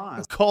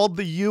Hamas. Called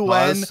the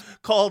UN,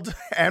 called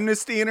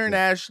Amnesty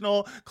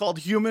International, called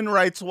Human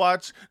Rights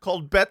Watch,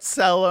 called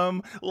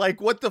B'Tselem.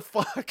 Like, what the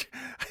fuck?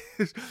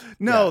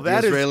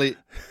 The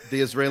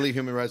Israeli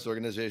Human Rights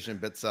Organization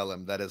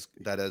B'Tselem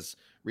that has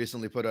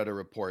recently put out a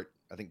report,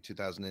 I think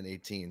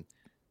 2018.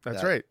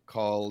 That's right.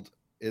 Called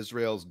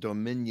Israel's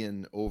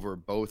dominion over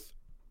both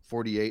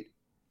 48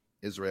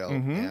 Israel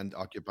and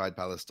occupied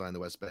Palestine, the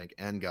West Bank,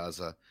 and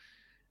Gaza,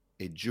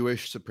 a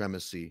Jewish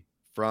supremacy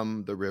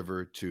from the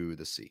river to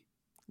the sea.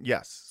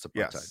 Yes.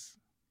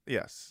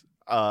 Yes.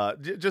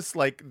 just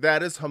like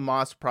that is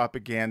Hamas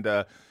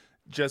propaganda,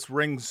 just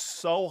rings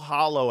so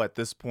hollow at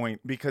this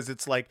point, because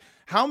it's like,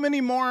 how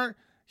many more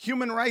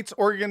human rights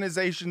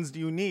organizations do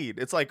you need?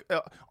 It's like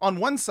on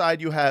one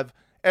side you have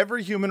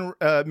every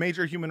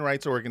major human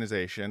rights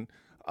organization,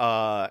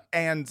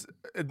 and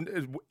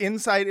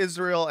inside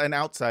Israel and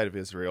outside of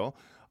Israel,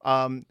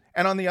 and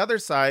on the other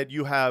side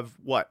you have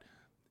what?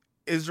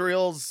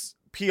 Israel's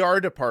PR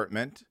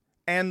department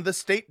and the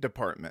State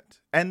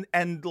Department, and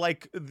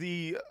like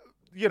the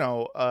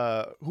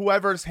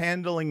whoever's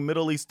handling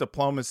Middle East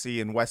diplomacy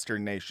in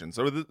Western nations.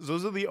 So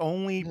those are the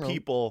only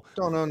people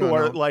who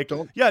are like,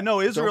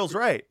 Israel's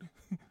right.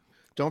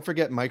 Don't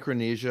forget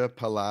Micronesia,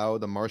 Palau,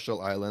 the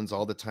Marshall Islands,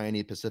 all the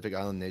tiny Pacific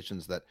Island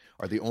nations that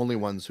are the only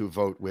ones who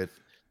vote with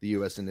the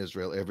U.S. and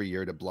Israel every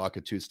year to block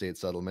a two-state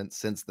settlement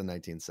since the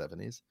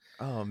 1970s.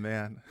 Oh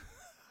man,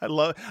 I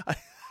love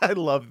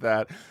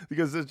that,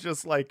 because it's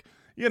just like,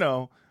 it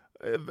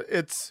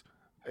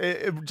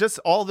just,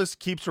 all this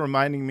keeps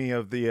reminding me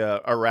of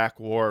the Iraq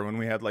War, when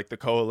we had like the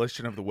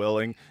coalition of the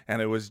willing, and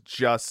it was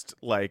just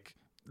like,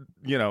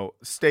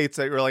 states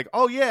that were like,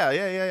 oh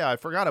yeah, I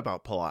forgot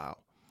about Palau.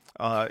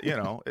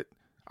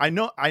 I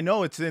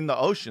know it's in the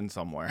ocean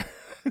somewhere.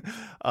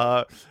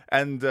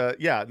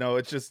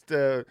 It's just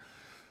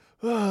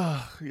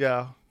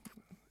yeah,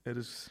 it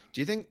is.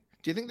 Do you think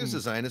there's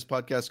a Zionist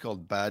podcast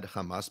called Bad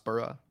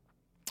HASBARA?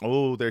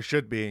 Oh, there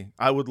should be.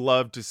 I would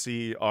love to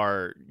see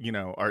our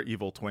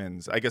evil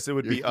twins. I guess it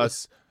would be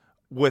us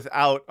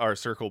without our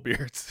circle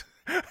beards.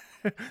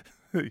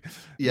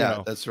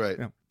 That's right.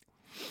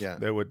 Yeah.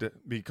 They would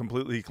be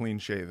completely clean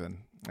shaven,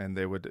 and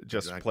they would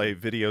just play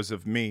videos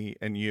of me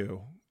and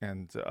you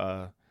and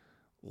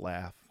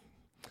laugh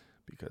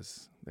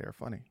because they are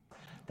funny.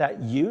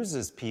 That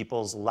uses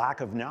people's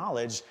lack of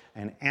knowledge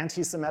and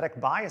anti-Semitic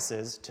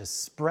biases to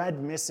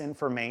spread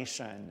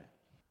misinformation.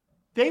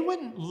 They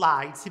wouldn't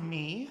lie to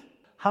me.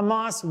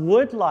 Hamas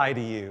would lie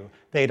to you.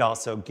 They'd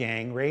also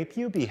gang rape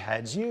you,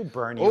 behead you,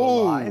 burn you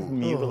alive,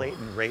 mutilate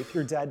and rape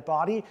your dead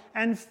body,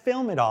 and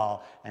film it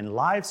all, and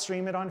live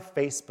stream it on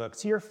Facebook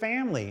to your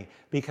family,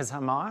 because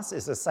Hamas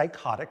is a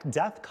psychotic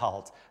death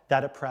cult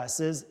that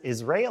oppresses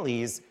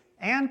Israelis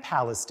and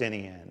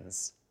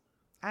Palestinians.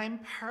 I'm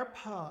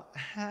purple.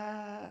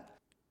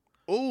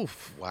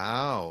 Oof.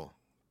 Wow.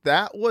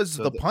 That was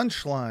the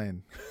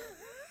punchline.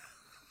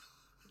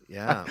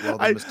 Yeah, well,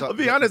 I'll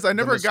be honest. I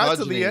never got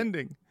to the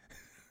ending.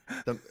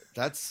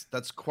 That's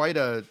quite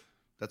a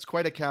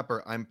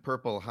capper. I'm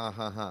purple. Ha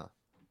ha ha.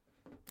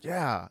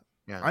 Yeah.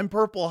 I'm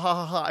purple. Ha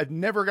ha ha. I've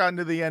never gotten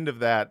to the end of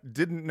that.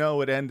 Didn't know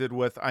it ended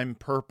with I'm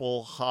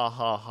purple. Ha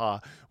ha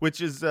ha.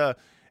 Which is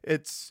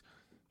it's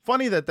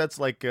funny that's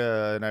like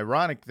an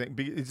ironic thing.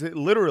 Because it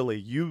literally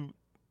you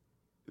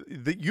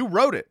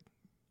wrote it.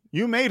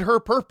 You made her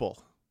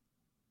purple.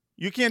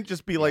 You can't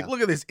just be like,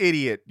 look at this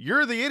idiot.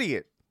 You're the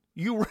idiot.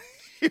 You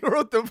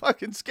wrote the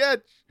fucking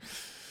sketch.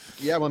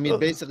 Yeah, well, I mean,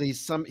 basically,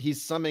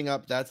 he's summing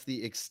up. That's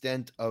the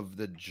extent of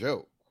the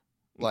joke.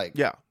 Like,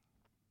 yeah,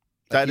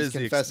 that is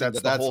confessing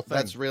that's the whole thing.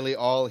 That's really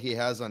all he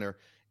has on her,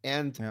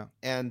 and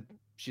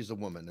she's a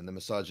woman, and the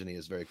misogyny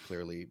is very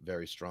clearly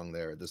very strong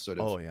there. This sort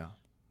of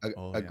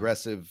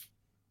aggressive,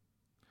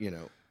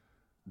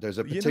 There's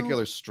a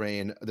particular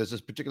strain. There's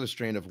this particular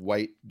strain of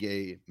white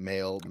gay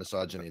male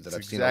misogyny that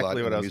I've seen a lot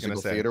in the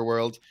musical theater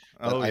world.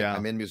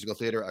 I'm in musical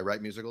theater. I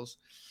write musicals,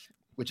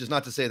 which is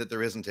not to say that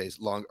there isn't a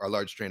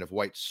large strain of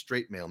white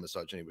straight male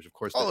misogyny, which of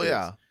course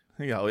there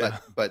is.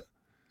 But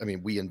I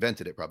mean, we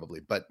invented it probably.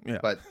 But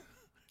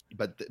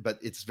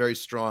it's very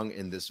strong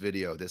in this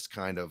video. This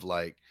kind of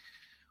like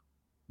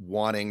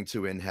wanting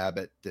to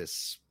inhabit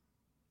this,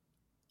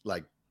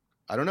 like,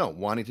 I don't know,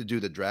 wanting to do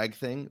the drag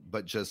thing,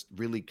 but just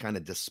really kind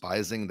of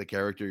despising the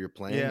character you're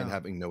playing and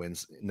having no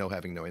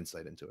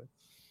insight into it.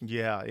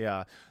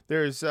 Yeah.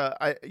 There's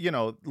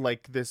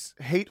like this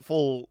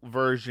hateful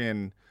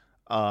version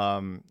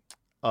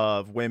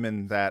of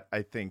women that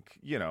I think,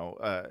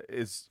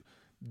 is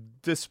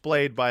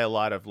displayed by a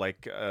lot of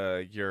like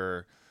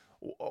your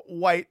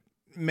white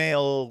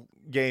male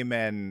gay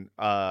men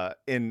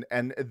and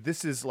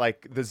this is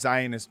like the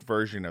Zionist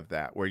version of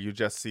that, where you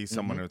just see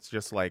someone who's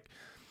just like,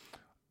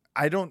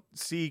 I don't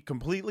see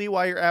completely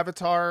why your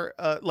avatar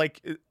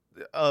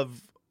Hamas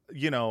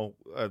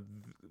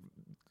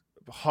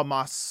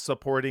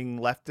supporting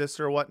leftist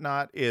or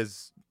whatnot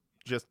is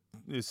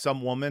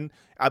some woman,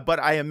 but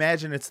I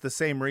imagine it's the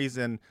same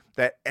reason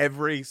that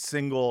every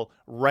single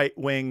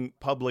right-wing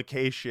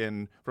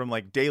publication, from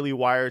like Daily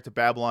Wire to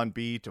Babylon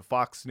Bee to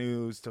Fox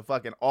News to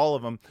fucking all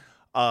of them,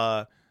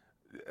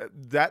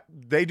 that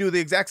they do the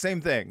exact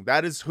same thing.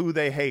 That is who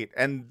they hate,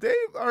 and they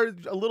are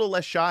a little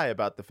less shy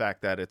about the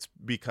fact that it's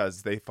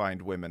because they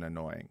find women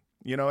annoying.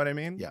 You know what I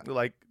mean? Yeah.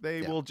 Like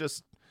they will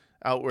just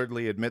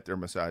outwardly admit their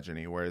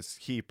misogyny, whereas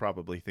he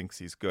probably thinks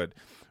he's good,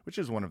 which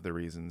is one of the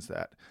reasons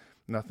that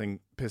nothing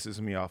pisses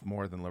me off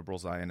more than liberal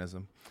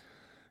Zionism.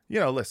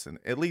 Listen,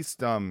 at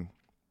least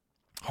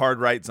hard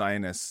right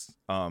Zionists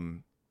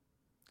know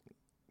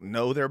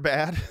they're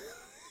bad.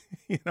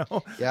 you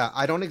know? Yeah,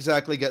 I don't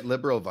exactly get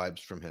liberal vibes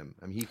from him.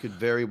 I mean, he could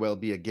very well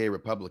be a gay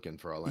Republican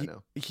for all I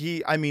know.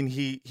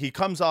 He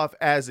comes off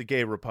as a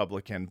gay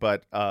Republican,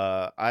 but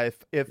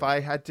if I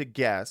had to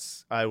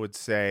guess, I would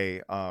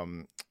say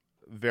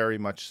very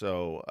much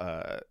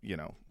so.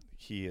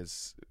 He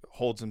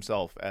holds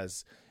himself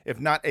as, if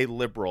not a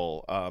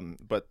liberal,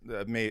 but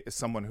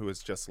someone who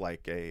is just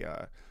like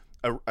a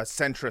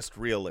centrist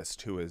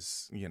realist who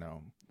is,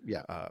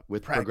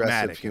 with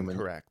pragmatic progressive and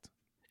correct.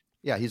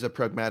 Yeah, he's a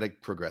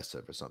pragmatic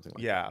progressive or something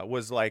like that. Yeah,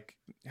 was like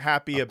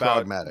happy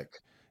about pragmatic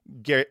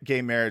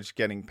gay marriage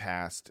getting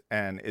passed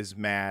and is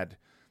mad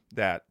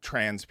that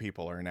trans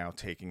people are now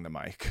taking the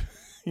mic.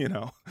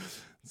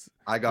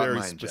 I got very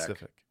mine, specific.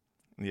 Jack.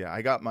 Yeah,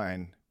 I got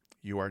mine.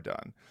 You are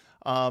done.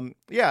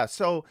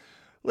 So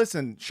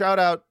listen, shout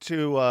out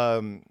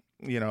to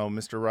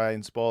Mr.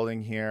 Ryan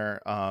Spalding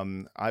here.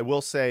 I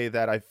will say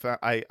that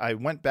I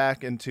went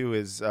back into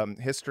his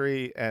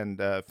history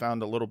and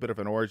found a little bit of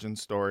an origin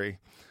story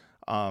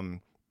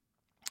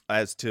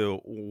as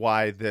to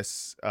why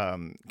this,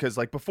 because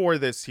like before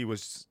this he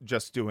was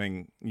just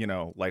doing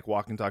like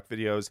walk and talk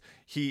videos.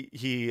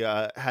 He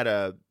had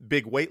a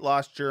big weight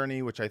loss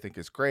journey, which I think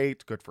is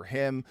great, good for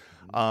him,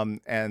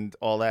 and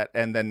all that,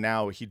 and then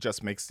now he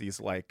just makes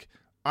these like,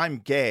 I'm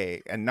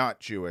gay and not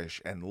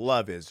Jewish and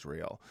love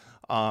Israel.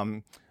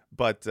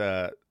 But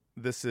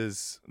this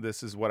is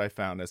what I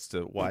found as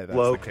to why that's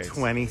Woke the case.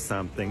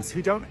 20-somethings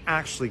who don't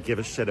actually give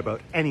a shit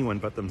about anyone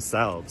but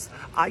themselves.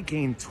 I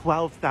gained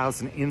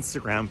 12,000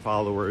 Instagram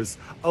followers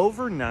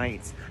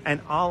overnight,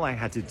 and all I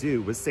had to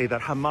do was say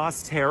that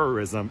Hamas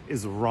terrorism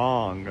is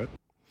wrong.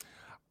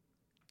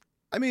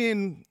 I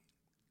mean,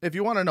 if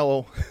you want to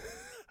know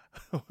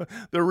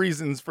the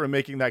reasons for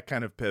making that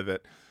kind of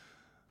pivot,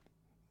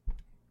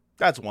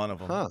 that's one of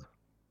them. Huh.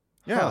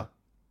 Yeah. Huh.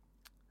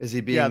 Is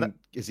he being?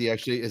 Is he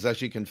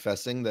actually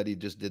confessing that he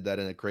just did that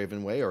in a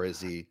craven way, or is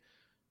he?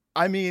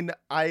 I mean,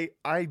 I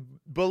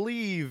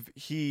believe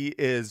he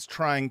is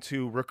trying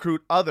to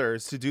recruit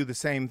others to do the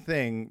same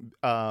thing,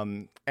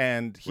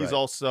 and he's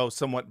also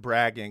somewhat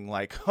bragging,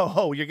 like,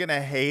 "Oh, you're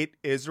gonna hate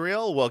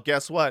Israel? Well,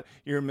 guess what?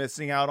 You're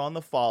missing out on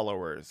the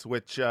followers."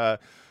 Which I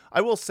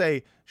will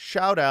say,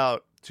 shout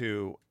out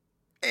to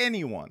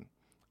anyone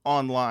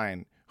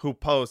online who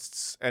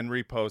posts and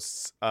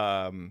reposts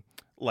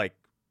like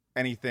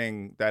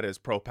anything that is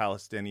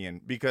pro-Palestinian,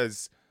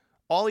 because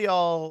all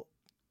y'all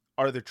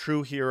are the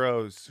true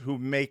heroes who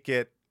make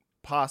it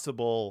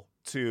possible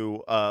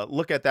to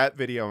look at that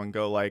video and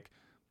go like,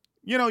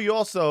 you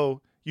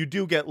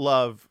do get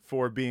love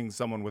for being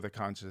someone with a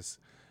conscience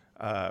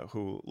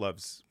who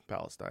loves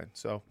Palestine.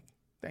 So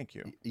thank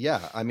you.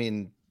 Yeah, I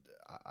mean,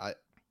 I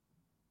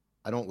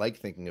don't like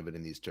thinking of it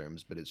in these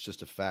terms, but it's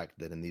just a fact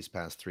that in these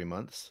past 3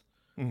 months,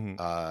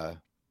 there's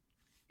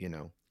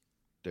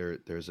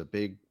a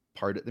big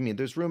part of, I mean,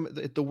 there's room.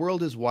 The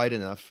world is wide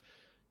enough,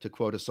 to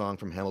quote a song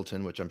from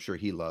Hamilton, which I'm sure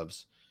he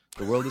loves.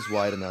 The world is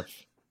wide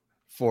enough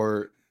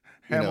for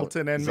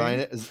Hamilton and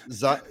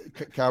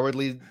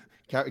cowardly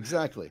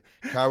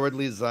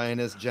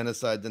Zionist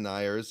genocide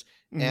deniers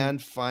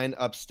and fine,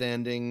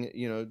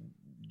 upstanding,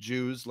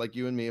 Jews like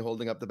you and me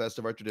holding up the best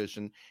of our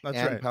tradition,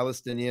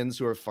 Palestinians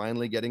who are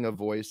finally getting a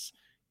voice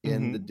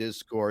in the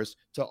discourse,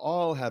 to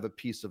all have a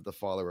piece of the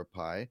follower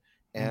pie.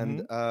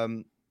 And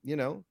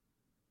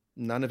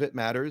none of it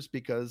matters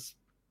because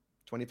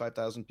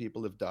 25,000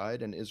 people have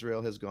died and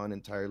Israel has gone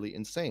entirely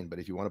insane. But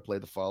if you want to play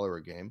the follower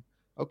game,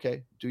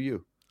 okay, do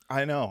you?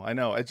 I know.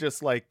 It's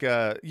just like,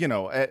 there's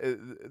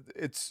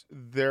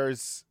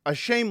a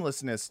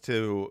shamelessness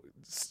to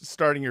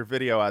starting your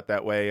video out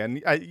that way. And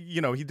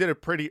he did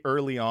it pretty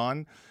early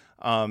on.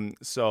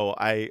 So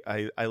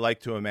I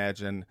like to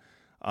imagine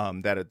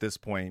that at this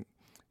point,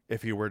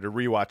 if he were to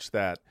rewatch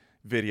that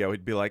video,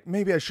 he'd be like,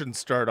 maybe I shouldn't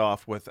start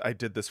off with, I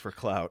did this for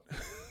clout.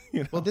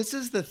 Well, this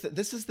is the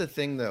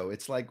thing, though.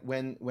 It's like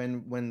when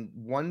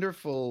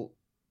wonderful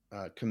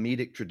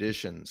comedic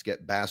traditions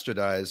get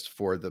bastardized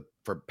for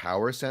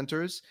power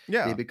centers,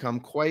 they become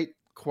quite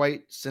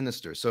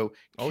sinister. So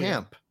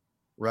camp,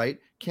 right?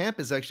 Camp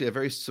is actually a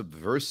very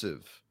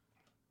subversive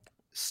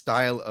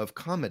style of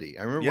comedy.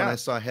 I remember when I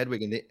saw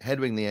Hedwig and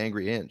the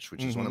Angry Inch,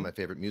 which is one of my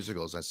favorite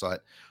musicals. I saw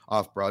it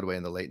off Broadway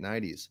in the late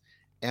 90s.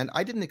 And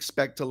I didn't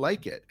expect to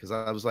like it because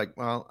I was like,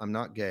 well, I'm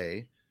not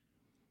gay.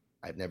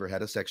 I've never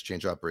had a sex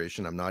change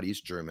operation. I'm not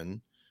East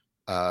German.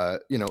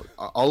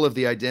 All of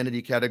the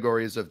identity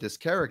categories of this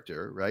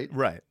character, right?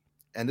 Right.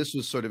 And this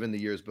was sort of in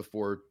the years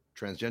before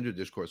transgender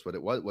discourse, what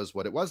it was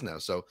what it was now.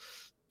 So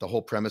the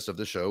whole premise of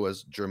the show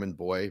was German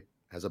boy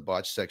has a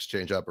botched sex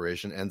change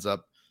operation, ends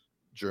up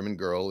German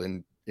girl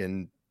in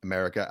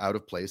America, out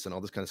of place, and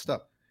all this kind of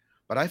stuff.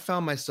 But I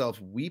found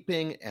myself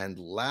weeping and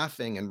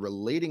laughing and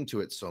relating to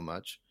it so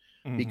much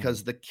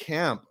because the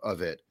camp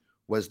of it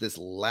was this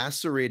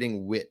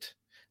lacerating wit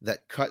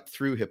that cut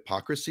through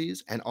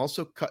hypocrisies and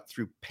also cut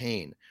through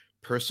pain,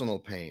 personal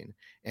pain.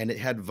 And it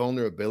had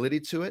vulnerability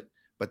to it,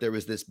 but there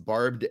was this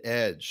barbed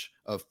edge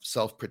of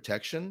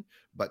self-protection,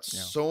 but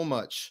so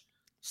much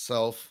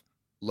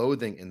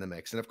loathing in the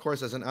mix. And of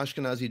course, as an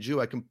Ashkenazi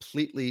Jew, I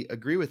completely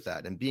agree with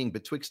that, and being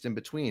betwixt and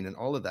between and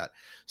all of that.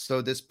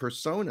 So this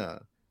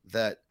persona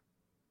that,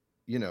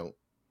 you know,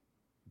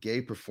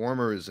 gay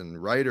performers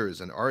and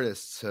writers and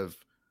artists have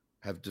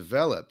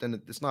developed, and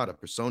it's not a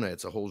persona,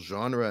 it's a whole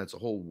genre, it's a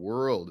whole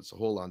world, it's a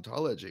whole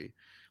ontology,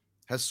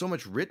 has so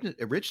much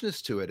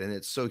richness to it, and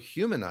it's so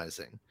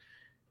humanizing.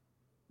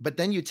 But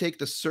then you take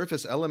the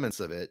surface elements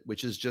of it,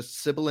 which is just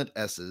sibilant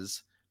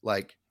S's,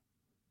 like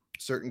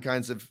certain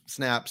kinds of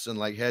snaps and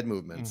like head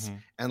movements,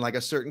 and like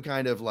a certain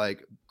kind of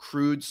like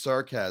crude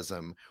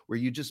sarcasm where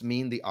you just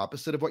mean the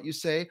opposite of what you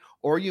say,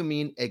 or you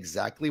mean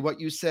exactly what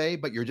you say,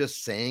 but you're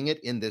just saying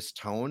it in this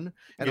tone.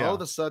 And all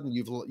of a sudden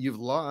you've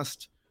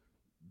lost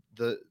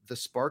the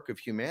spark of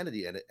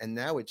humanity in it. And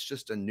now it's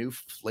just a new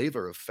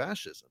flavor of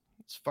fascism.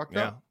 It's fucked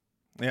up.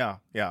 Yeah.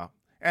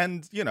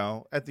 And, you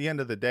know, at the end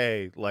of the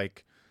day,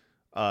 like,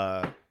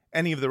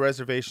 any of the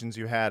reservations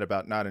you had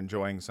about not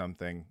enjoying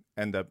something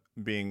end up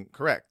being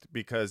correct,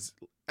 because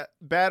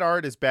bad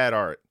art is bad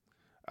art.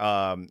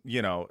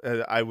 You know,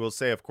 I will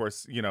say, of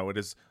course, you know, it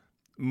is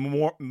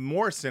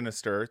more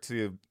sinister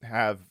to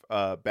have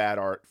bad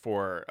art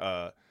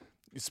for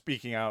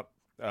speaking out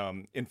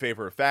in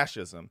favor of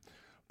fascism.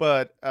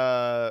 But,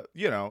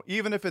 you know,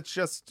 even if it's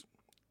just,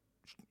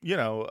 you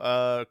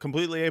know,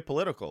 completely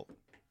apolitical,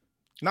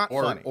 not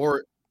funny.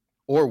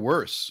 Or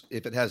worse,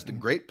 if it has the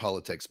great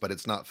politics, but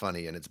it's not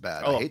funny and it's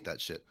bad. I hate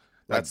that shit.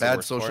 That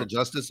bad social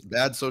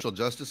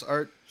justice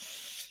art.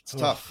 It's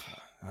tough.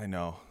 I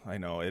know.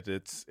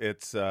 It's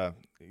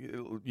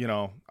you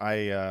know,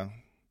 I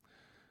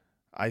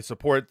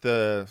support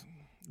the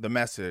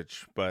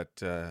message,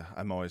 but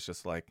I'm always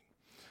just like,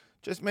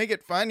 just make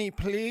it funny,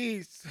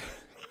 please.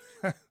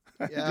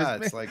 Yeah,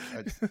 it's like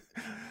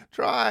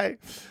try.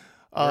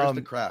 Where's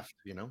the craft,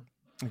 you know?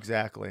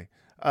 Exactly.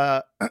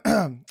 You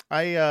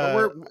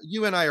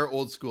and I are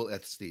old school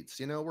aesthetes,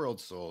 you know, we're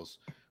old souls.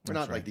 We're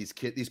not like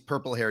these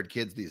purple-haired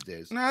kids these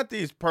days. Not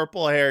these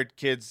purple-haired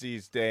kids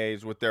these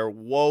days with their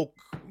woke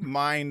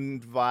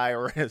mind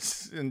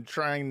virus and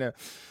trying to,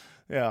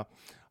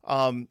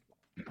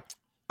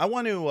 I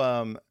want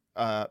to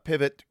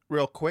pivot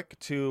real quick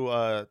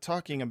to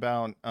talking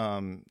about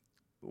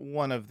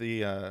one of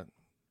the,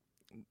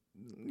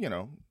 you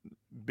know,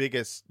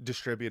 biggest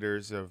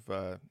distributors of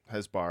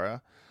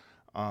HASBARA.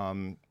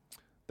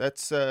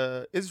 That's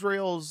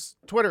Israel's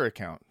Twitter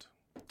account.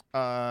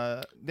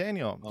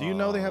 Daniel, do you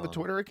know they have a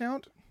Twitter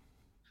account?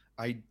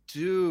 I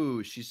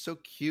do. She's so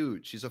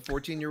cute. She's a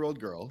 14-year-old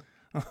girl.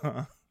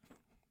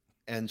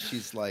 And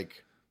she's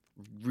like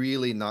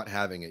really not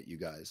having it, you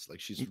guys. Like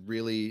she's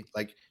really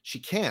like she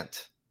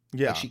can't.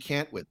 Yeah. Like, she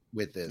can't with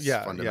this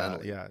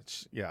fundamentally.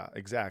 Yeah,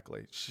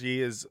 exactly.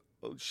 She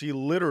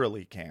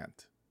literally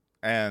can't.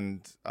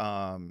 And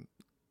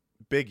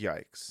big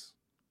yikes.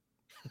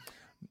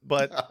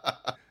 But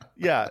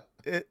yeah,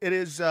 it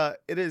is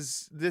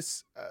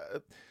this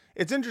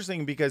it's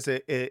interesting because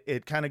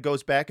it kind of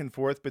goes back and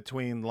forth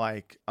between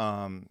like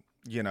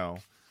you know,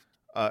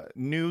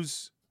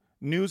 news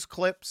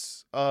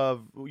clips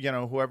of, you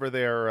know, whoever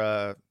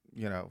their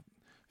you know,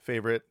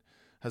 favorite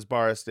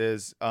Hasbarist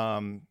is,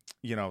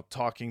 you know,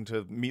 talking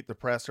to Meet the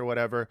Press or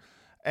whatever,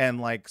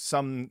 and like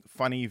some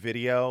funny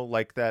video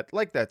like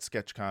that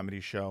sketch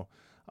comedy show.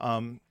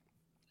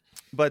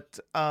 But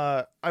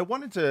I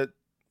wanted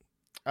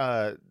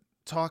to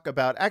talk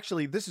about,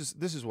 actually, this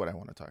is what I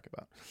want to talk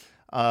about.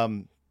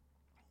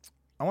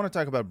 I want to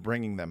talk about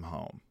bringing them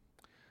home.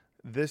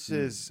 This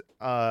is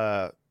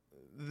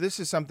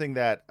something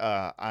that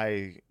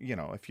I, you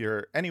know, if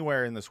you're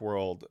anywhere in this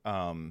world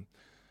and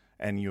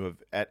you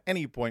have at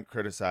any point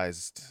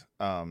criticized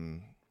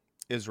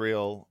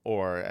Israel,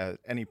 or at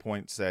any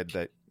point said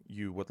that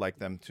you would like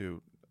them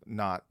to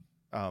not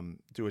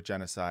do a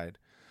genocide,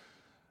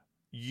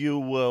 you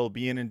will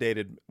be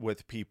inundated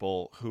with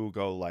people who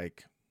go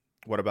like,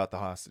 what about the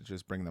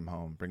hostages? Bring them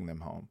home. Bring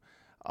them home.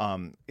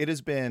 It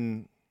has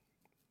been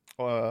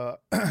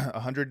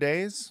 100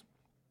 days.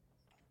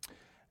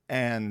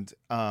 And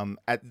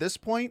at this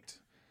point,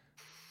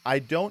 I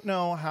don't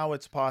know how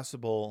it's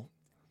possible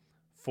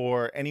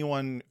for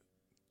anyone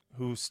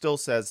who still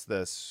says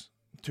this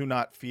to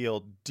not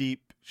feel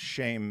deep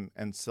shame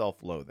and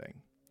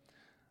self-loathing.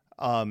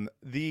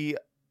 The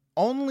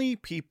only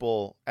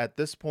people at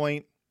this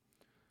point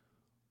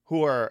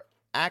who are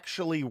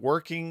actually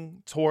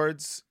working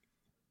towards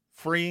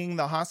freeing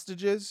the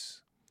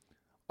hostages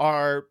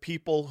are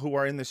people who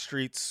are in the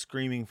streets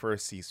screaming for a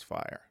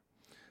ceasefire.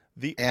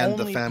 The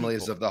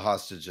families of the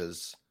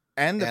hostages.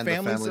 And the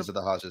families of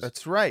the hostages.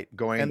 That's right.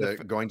 Going to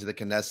the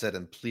Knesset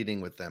and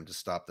pleading with them to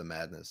stop the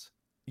madness.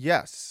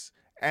 Yes.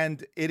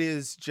 And it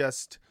is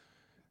just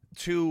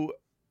to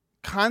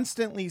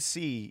constantly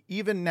see,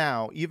 even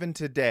now, even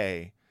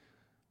today,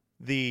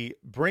 the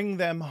bring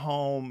them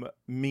home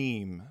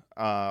meme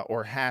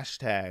or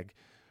hashtag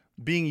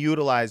being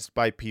utilized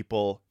by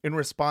people in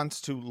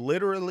response to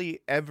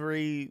literally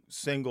every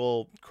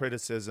single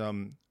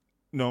criticism,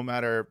 no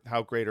matter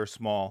how great or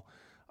small,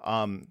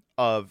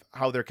 of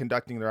how they're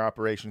conducting their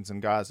operations in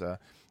Gaza.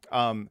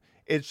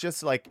 it's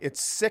just like,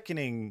 it's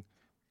sickening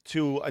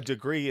to a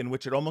degree in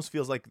which it almost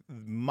feels like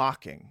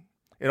mocking.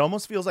 It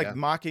almost feels like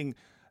mocking,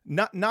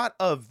 not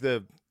of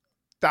the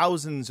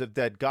thousands of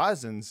dead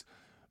Gazans,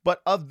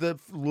 but of the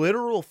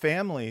literal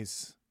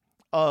families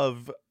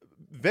of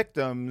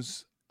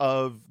victims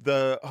of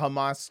the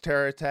Hamas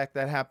terror attack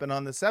that happened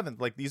on the 7th.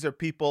 Like, these are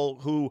people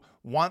who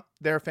want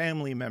their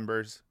family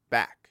members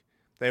back.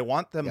 They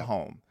want them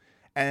home.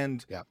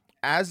 And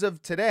as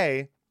of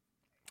today,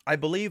 I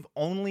believe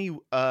only,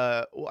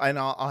 and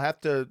I'll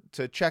have to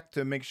check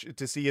to make sure,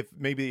 to see if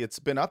maybe it's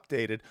been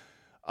updated.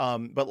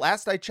 But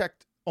last I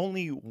checked,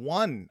 only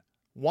one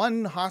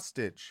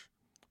hostage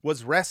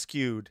was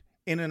rescued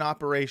in an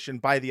operation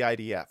by the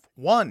IDF.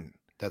 One.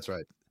 That's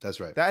right.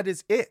 That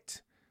is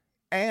it.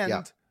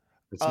 And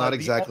it's not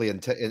exactly in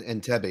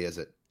Entebbe, is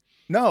it?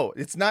 No,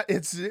 it's not.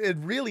 It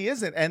really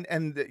isn't.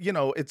 And you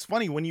know, it's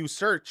funny when you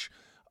search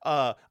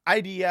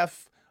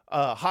IDF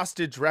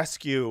hostage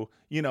rescue,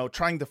 you know,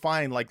 trying to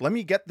find, like, let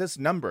me get this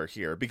number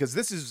here, because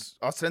this is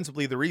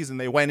ostensibly the reason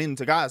they went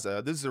into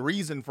Gaza. This is the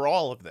reason for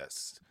all of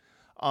this.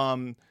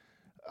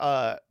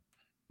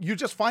 You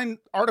just find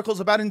articles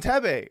about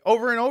Entebbe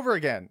over and over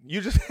again.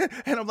 You just,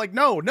 and I'm like,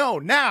 no,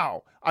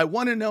 now. I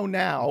want to know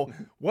now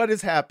what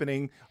is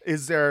happening.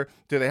 Do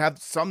they have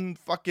some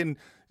fucking,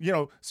 you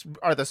know,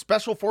 are the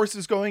special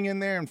forces going in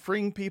there and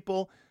freeing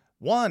people?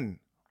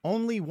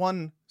 Only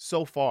one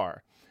so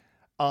far.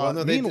 Well,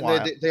 no,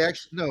 meanwhile,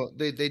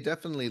 they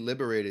definitely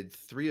liberated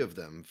 3 of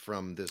them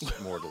from this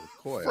mortal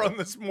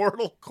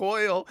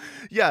coil.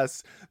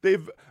 Yes,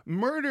 they've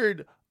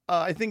murdered,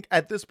 I think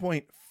at this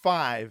point,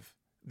 5.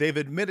 They've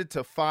admitted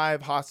to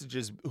 5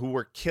 hostages who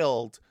were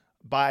killed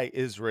by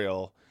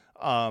Israel.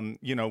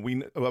 You know, we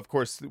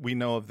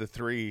know of the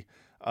 3,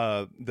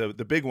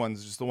 the big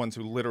ones, just the ones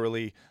who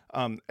literally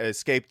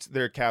escaped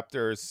their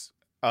captors,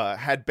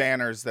 had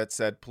banners that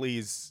said,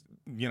 please,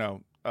 you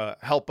know,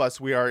 help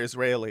us, we are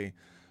Israeli,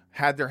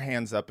 had their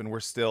hands up, and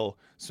were still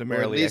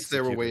summarily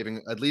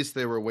executed. At least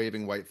they were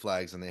waving white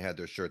flags, and they had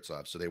their shirts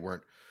off, so they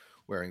weren't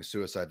wearing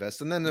suicide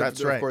vests. And then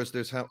of course,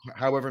 there's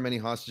however many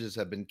hostages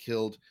have been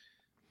killed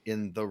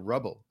in the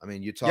rubble. I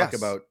mean, you talk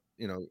about,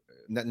 you know,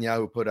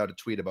 Netanyahu put out a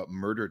tweet about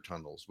murder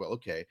tunnels. Well,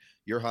 okay,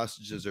 your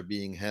hostages are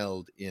being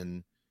held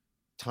in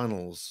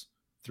tunnels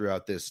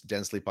throughout this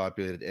densely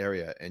populated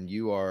area, and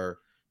you are,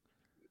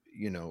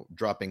 you know,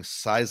 dropping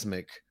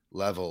seismic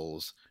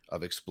levels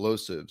of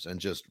explosives and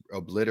just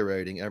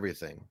obliterating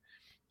everything.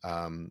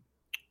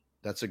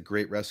 That's a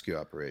great rescue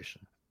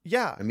operation.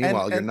 Yeah. And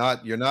meanwhile,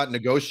 you're not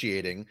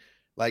negotiating.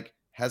 Like,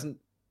 haven't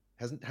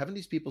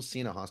these people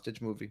seen a hostage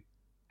movie?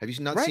 Have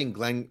you not seen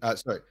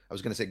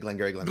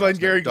Glengarry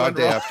Dog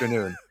Day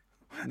Afternoon?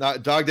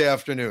 Not Dog Day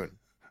Afternoon.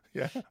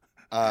 Yeah.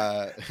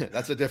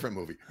 That's a different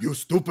movie. You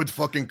stupid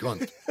fucking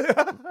cunt.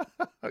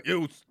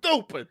 You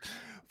stupid.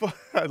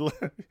 You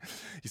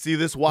see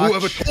this watch?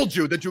 Whoever told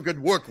you that you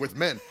could work with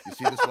men? You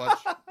see this watch?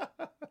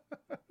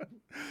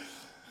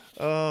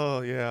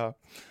 Oh yeah,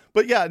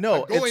 but yeah,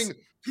 no. I'm going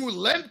to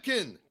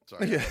Lemkin.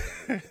 Sorry, yeah.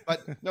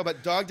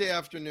 but Dog Day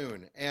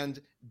Afternoon and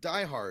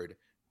Die Hard,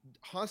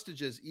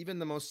 hostages, even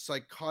the most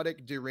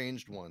psychotic,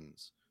 deranged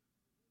ones,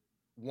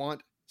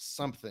 want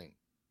something.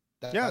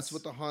 That's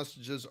what the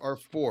hostages are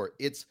for.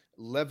 It's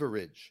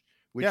leverage,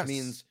 which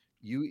means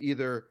you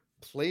either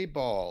play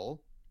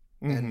ball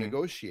and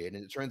negotiate,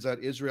 and it turns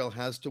out Israel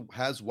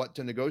has what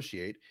to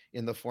negotiate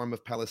in the form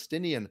of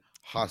Palestinian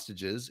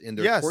hostages in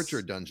their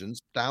torture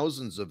dungeons,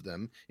 thousands of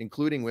them,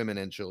 including women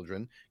and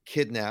children,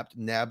 kidnapped,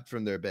 nabbed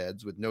from their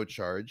beds with no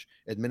charge,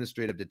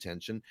 administrative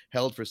detention,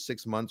 held for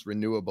 6 months,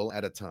 renewable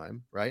at a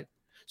time, right?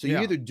 So you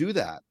either do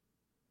that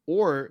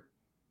or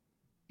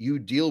you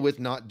deal with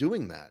not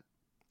doing that.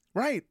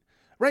 Right.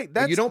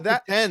 You don't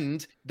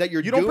pretend that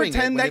you're doing it. You don't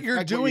pretend that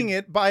you're doing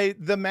it by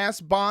the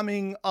mass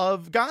bombing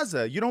of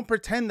Gaza. You don't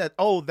pretend that,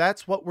 oh,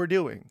 that's what we're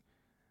doing.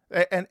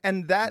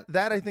 And that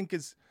I think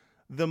is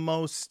the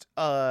most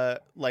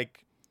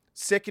like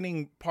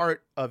sickening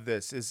part of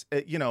this is,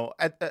 you know,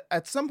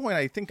 at some point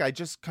I think I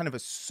just kind of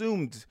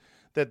assumed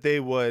that they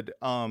would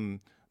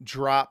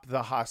drop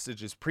the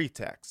hostages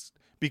pretext.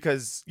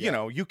 Because, you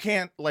know, you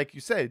can't, like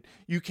you said,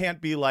 you can't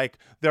be like,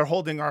 they're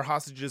holding our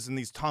hostages in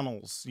these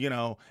tunnels, you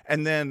know,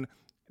 and then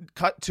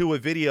cut to a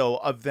video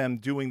of them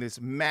doing this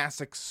mass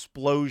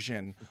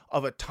explosion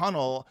of a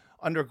tunnel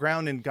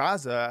underground in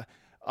Gaza,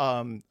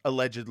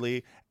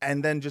 allegedly,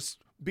 and then just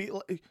be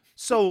like,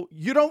 so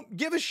you don't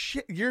give a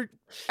shit. You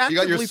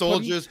got your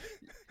soldiers.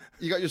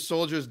 You got your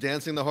soldiers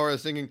dancing the horror,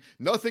 singing,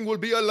 "Nothing will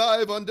be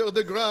alive under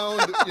the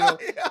ground." You know.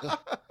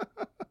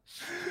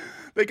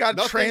 They got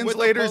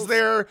translators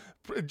there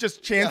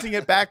just chanting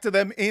it back to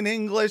them in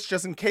English,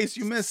 just in case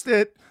you missed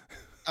it.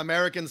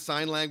 American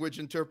Sign Language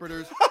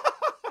interpreters.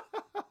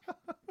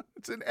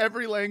 It's in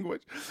every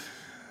language.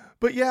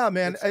 But yeah,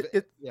 man,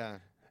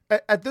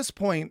 at this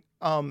point,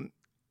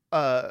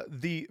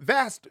 the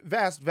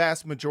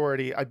vast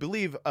majority, I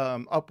believe,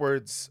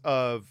 upwards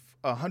of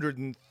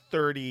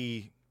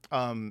 130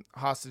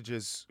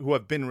 hostages who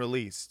have been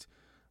released,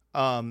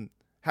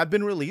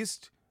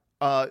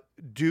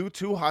 due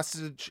to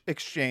hostage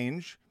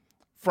exchange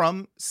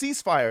from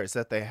ceasefires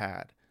that they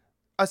had.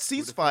 A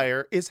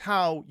ceasefire is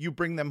how you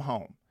bring them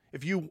home.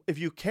 If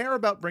you care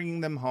about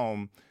bringing them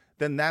home,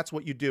 then that's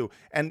what you do.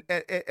 And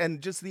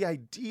just the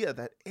idea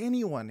that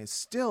anyone is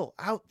still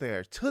out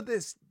there to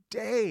this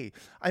day.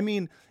 I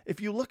mean,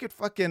 if you look at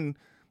fucking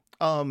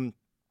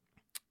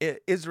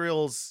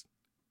Israel's,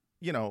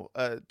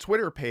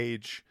 Twitter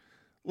page,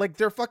 like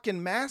their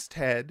fucking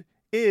masthead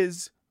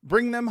is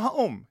bring them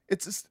home.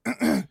 It's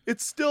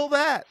it's still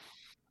that.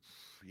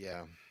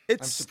 Yeah.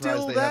 It's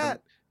still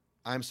that.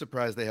 I'm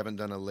surprised they haven't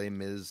done a Les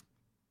Mis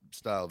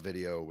style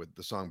video with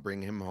the song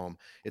Bring Him Home.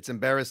 It's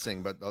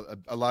embarrassing, but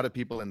a lot of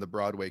people in the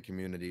Broadway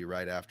community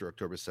right after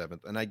October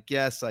 7th, and I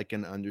guess I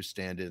can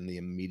understand it in the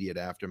immediate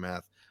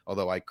aftermath,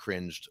 although I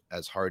cringed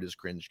as hard as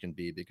cringe can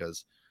be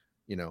because,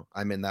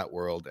 I'm in that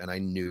world and I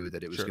knew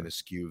that it was going to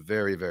skew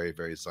very, very,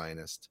 very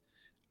Zionist.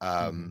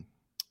 But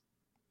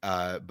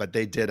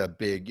they did a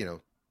big,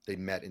 they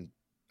met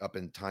up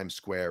in Times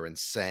Square and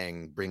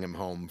sang Bring Him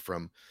Home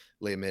from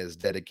Les Mis,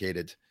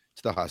 dedicated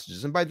to the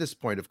hostages. And by this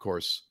point, of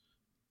course,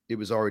 it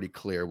was already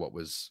clear what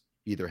was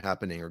either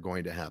happening or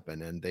going to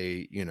happen. And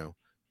they,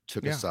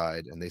 took a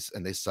side and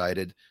they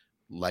sided,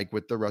 like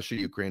with the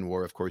Russia-Ukraine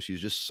war. Of course, you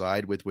just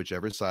side with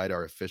whichever side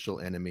our official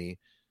enemy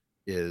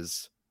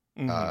is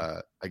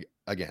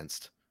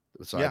against,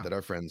 the side that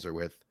our friends are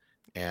with.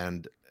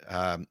 And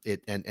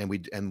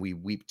we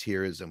weep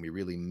tears and we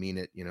really mean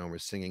it. We're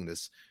singing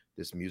this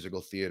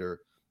musical theater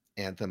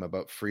anthem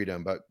about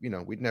freedom, but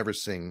we'd never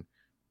sing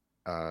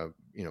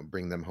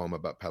Bring Them Home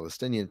about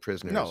Palestinian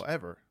prisoners. No,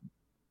 ever.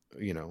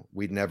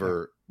 We'd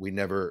never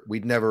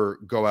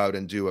go out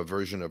and do a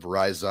version of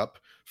Rise Up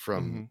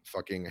from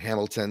fucking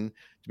Hamilton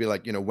to be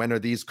like, when are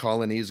these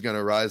colonies going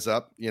to rise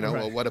up?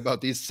 Well, what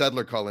about these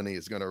settler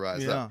colonies going to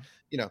rise up?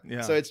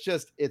 So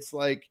it's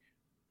like,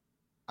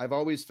 I've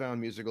always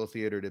found musical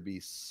theater to be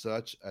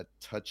such a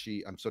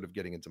touchy, I'm sort of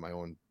getting into my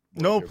own.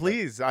 No, here,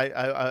 please.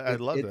 I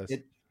love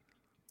this.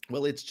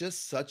 It's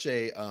just such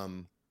a,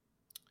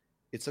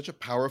 it's such a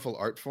powerful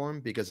art form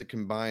because it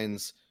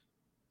combines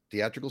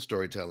theatrical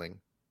storytelling,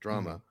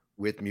 drama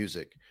with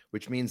music,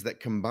 which means that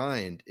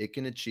combined, it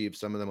can achieve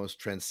some of the most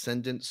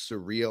transcendent,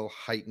 surreal,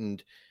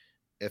 heightened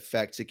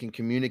effects. It can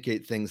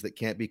communicate things that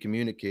can't be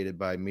communicated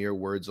by mere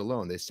words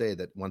alone. They say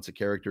that once a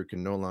character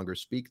can no longer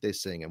speak, they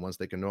sing. And once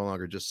they can no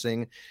longer just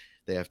sing,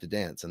 they have to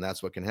dance. And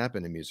that's what can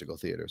happen in musical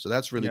theater. So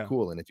that's really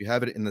cool. And if you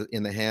have it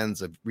in the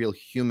hands of real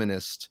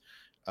humanist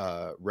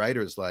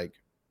writers like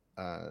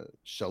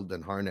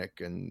Sheldon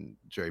Harnick and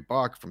Jerry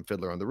Bach from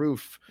Fiddler on the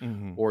Roof,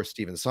 or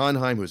Stephen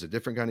Sondheim, who's a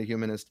different kind of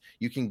humanist,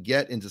 you can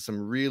get into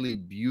some really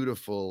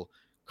beautiful,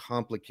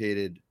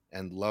 complicated,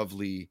 and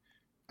lovely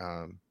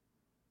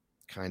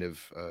kind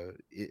of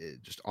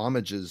just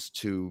homages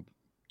to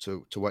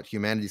what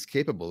humanity's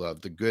capable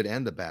of, the good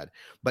and the bad.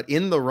 But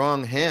in the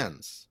wrong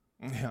hands,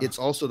 it's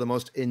also the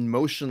most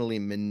emotionally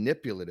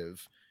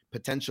manipulative,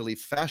 potentially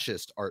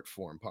fascist art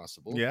form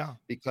possible. Yeah,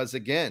 because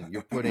again,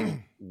 you're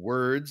putting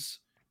words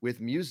with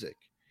music,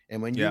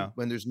 and when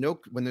there's no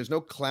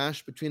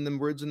clash between the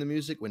words and the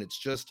music, when it's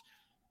just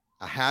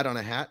a hat on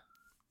a hat,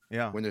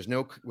 when there's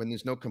no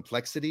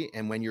complexity,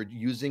 and when you're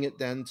using it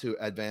then to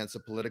advance a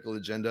political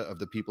agenda of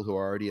the people who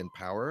are already in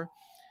power,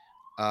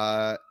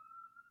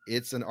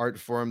 it's an art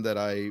form that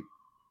I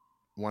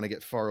want to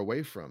get far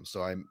away from.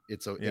 So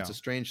it's a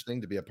strange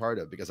thing to be a part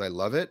of because I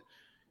love it,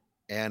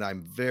 and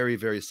I'm very,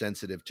 very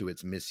sensitive to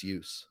its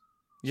misuse.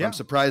 So I'm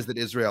surprised that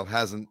Israel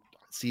hasn't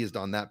seized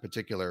on that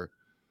particular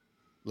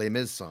Les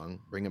Mis song,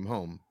 Bring Him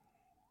Home,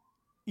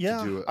 to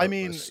do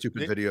a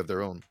stupid video of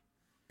their own.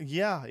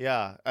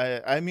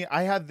 I mean,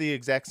 I had the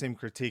exact same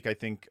critique, I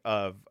think,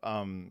 of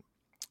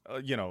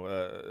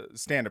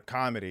stand-up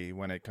comedy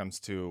when it comes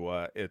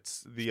to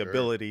it's the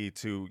ability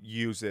to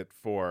use it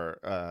for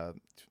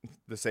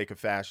the sake of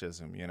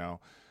fascism,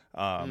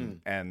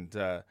 and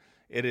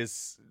it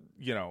is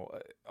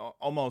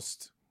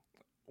almost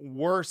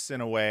worse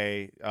in a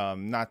way,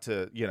 not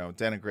to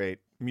denigrate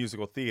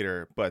musical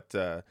theater,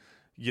 but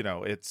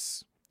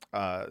it's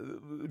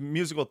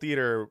musical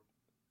theater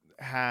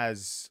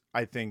has,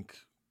 I think,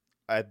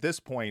 at this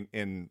point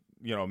in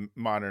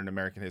modern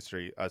American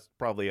history,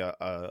 probably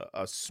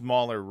a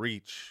smaller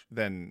reach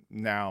than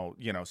now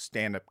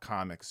stand-up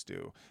comics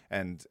do,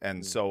 and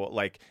so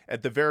like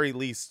at the very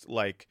least,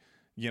 like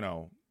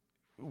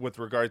with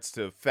regards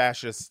to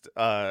fascist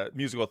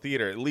musical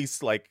theater, at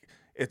least like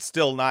it's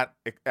still not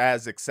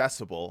as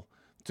accessible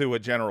to a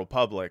general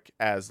public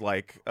as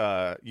like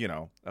a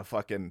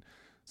fucking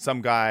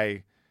some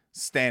guy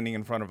standing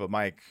in front of a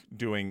mic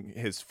doing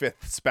his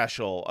 5th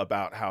special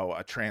about how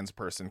a trans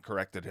person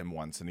corrected him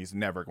once and he's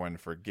never going to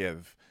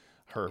forgive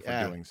her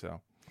for doing so.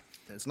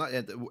 It's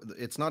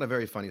not a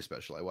very funny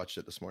special. I watched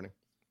it this morning.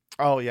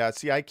 Oh yeah.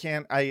 See, I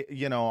can't, I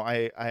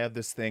have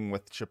this thing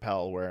with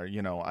Chappelle where,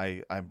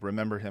 I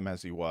remember him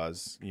as he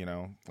was,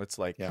 it's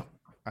like,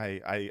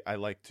 I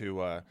like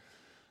to,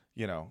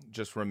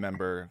 just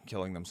remember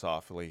Killing Them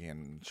Softly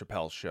and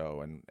Chappelle's show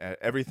and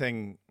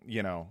everything,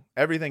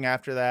 everything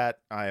after that.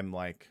 I'm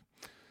like,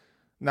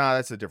 Nah,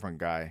 that's a different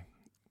guy.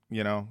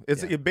 You know,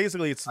 it's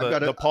basically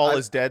the Paul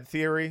is dead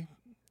theory.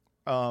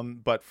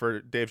 But for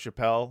Dave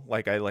Chappelle,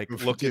 like I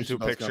looked into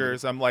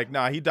pictures. I'm like,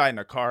 nah, he died in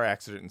a car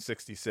accident in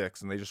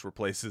 '66, and they just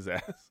replaced his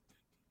ass.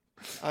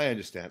 I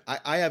understand.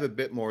 I have a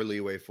bit more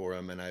leeway for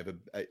him, and I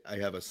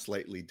have a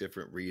slightly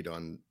different read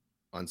on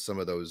some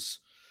of those,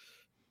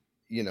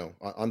 you know,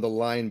 on the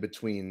line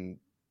between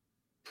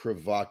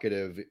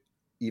provocative,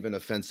 even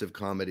offensive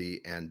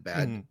comedy and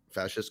bad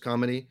fascist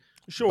comedy.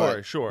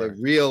 Sure.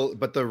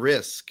 But the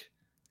risk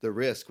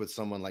with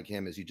someone like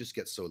him is you just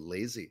get so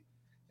lazy.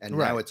 And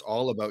now it's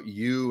all about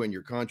you and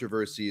your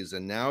controversies.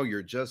 And now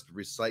you're just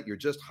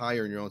high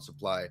on your own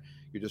supply.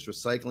 You're just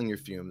recycling your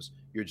fumes.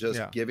 You're just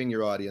giving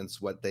your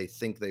audience what they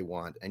think they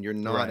want. And you're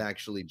not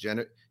actually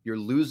you're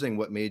losing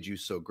what made you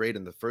so great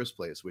in the first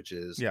place, which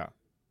is,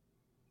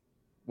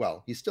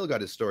 well, he's still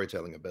got his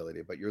storytelling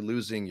ability, but you're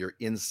losing your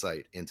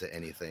insight into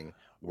anything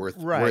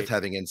worth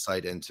having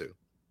insight into.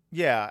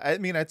 Yeah, I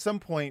mean, at some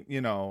point,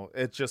 you know,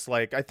 it's just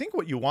like, I think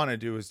what you want to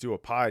do is do a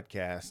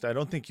podcast. I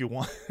don't think you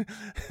want,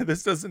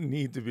 this doesn't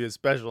need to be a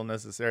special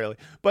necessarily,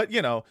 but,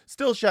 you know,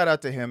 still shout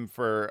out to him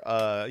for,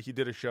 he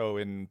did a show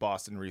in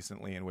Boston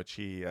recently in which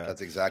he, that's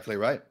exactly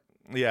right.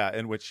 Yeah,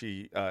 in which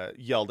he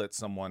yelled at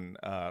someone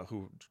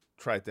who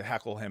tried to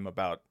heckle him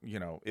about, you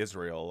know,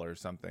 Israel or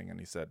something. And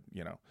he said,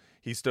 you know,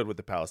 he stood with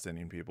the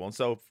Palestinian people. And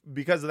so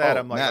because of that,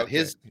 I'm like, Matt,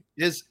 okay.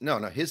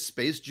 his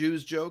space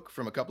Jews joke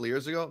from a couple of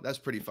years ago, that's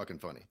pretty fucking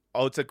funny.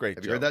 Oh, it's a great joke.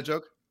 Have you heard that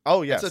joke?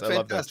 Oh, yes. It's a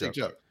fantastic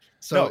joke.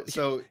 So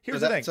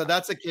Here's the thing. So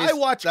that's a case. I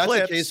watch clips.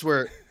 That's a case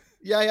where,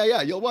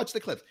 yeah. You'll watch the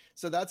clips.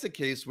 So that's a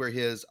case where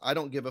I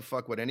don't give a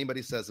fuck what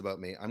anybody says about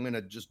me. I'm going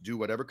to just do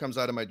whatever comes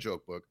out of my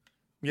joke book.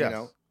 Yes. You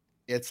know,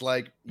 it's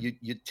like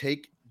you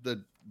take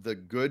the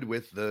good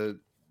with the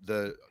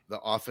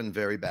often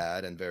very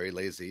bad and very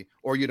lazy,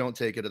 or you don't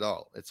take it at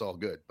all. It's all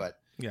good. But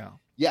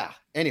yeah.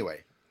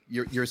 Anyway,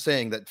 you're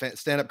saying that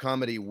stand-up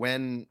comedy,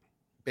 when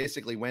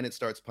it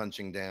starts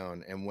punching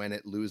down and when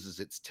it loses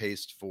its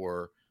taste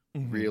for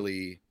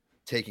really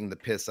taking the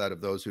piss out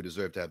of those who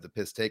deserve to have the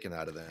piss taken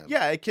out of them.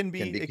 Yeah, it can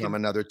become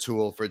another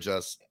tool for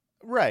just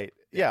right.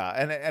 Yeah.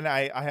 And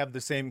I have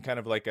the same kind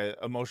of like a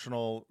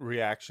emotional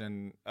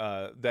reaction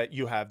that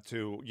you have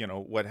to, you know,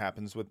 what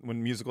happens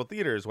when musical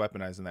theater is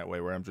weaponized in that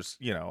way, where I'm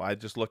just, you know, I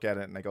just look at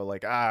it and I go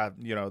like,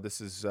 you know,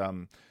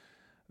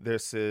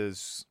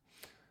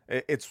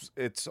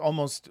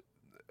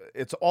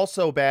 it's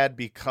also bad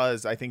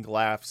because I think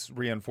laughs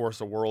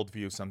reinforce a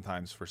worldview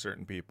sometimes for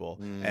certain people,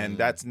 and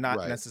that's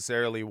not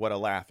necessarily what a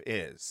laugh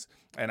is.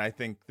 And I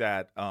think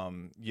that,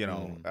 you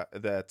know,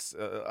 that's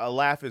a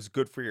laugh is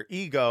good for your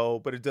ego,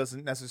 but it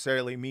doesn't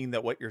necessarily mean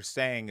that what you're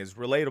saying is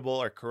relatable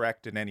or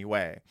correct in any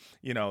way.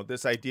 You know,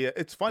 this idea,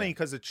 it's funny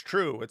because it's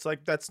true. It's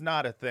like, that's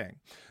not a thing.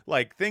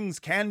 Like, things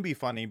can be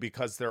funny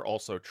because they're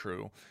also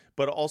true,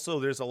 but also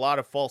there's a lot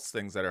of false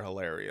things that are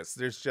hilarious.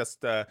 There's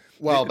just,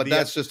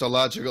 that's just a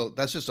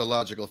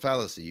logical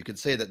fallacy. You could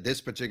say that this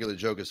particular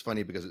joke is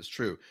funny because it's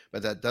true,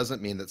 but that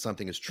doesn't mean that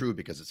something is true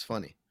because it's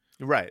funny.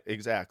 Right.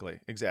 Exactly.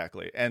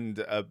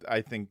 And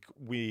I think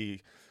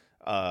we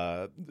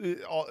have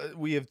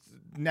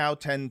now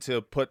tend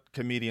to put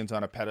comedians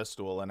on a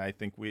pedestal. And I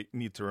think we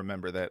need to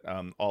remember that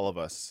all of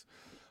us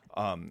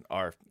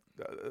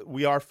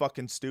we are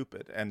fucking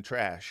stupid and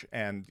trash.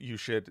 And you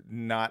should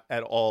not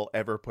at all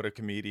ever put a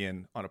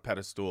comedian on a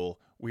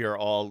pedestal. We are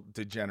all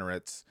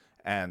degenerates.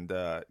 And,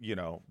 you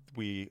know,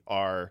 we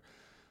are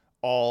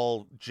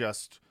all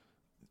just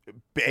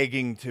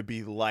begging to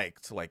be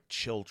liked like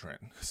children.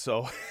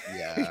 So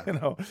you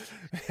know,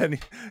 and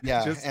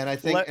I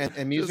think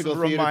and musical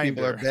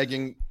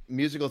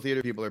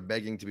theater people are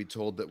begging to be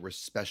told that we're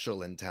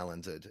special and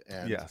talented.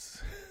 And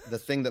the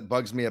thing that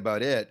bugs me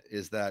about it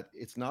is that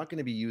it's not going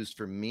to be used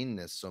for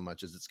meanness so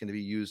much as it's going to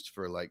be used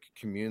for like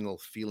communal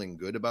feeling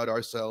good about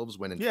ourselves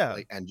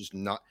and just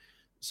not.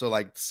 So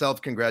like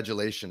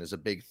self-congratulation is a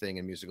big thing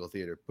in musical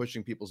theater,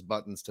 pushing people's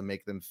buttons to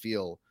make them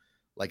feel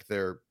like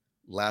they're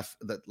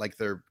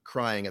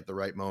crying at the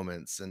right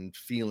moments and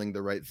feeling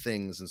the right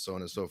things and so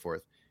on and so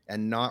forth,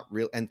 and not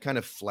real and kind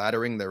of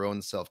flattering their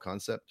own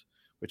self-concept,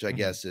 which I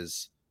guess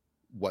is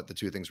what the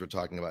two things we're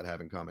talking about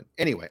have in common.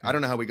 Anyway, I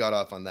don't know how we got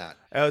off on that.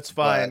 It's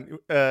fine.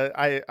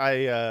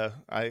 I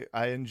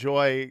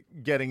enjoy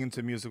getting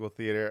into musical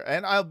theater,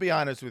 and I'll be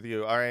honest with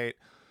you. All right,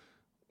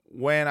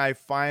 when I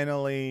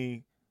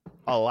finally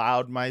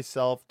allowed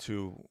myself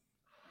to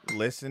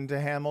listen to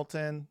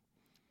Hamilton,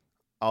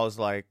 I was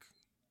like,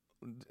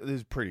 this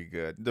is pretty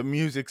good. The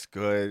music's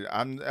good.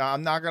 I'm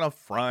not gonna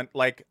front.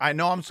 Like, I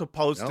know I'm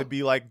supposed to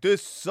be like,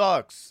 this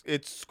sucks.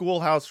 It's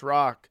Schoolhouse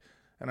Rock,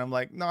 and I'm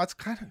like, no, it's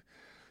kind of,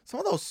 some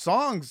of those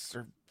songs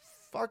are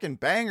fucking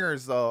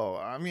bangers though.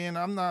 I mean,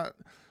 I'm not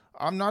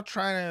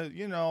trying to,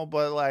 you know,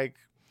 but like,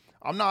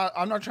 I'm not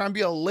trying to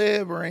be a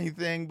lib or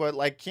anything, but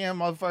like, can't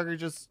motherfucker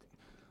just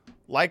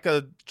like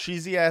a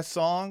cheesy ass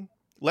song?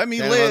 Let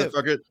me live.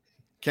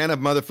 Can't a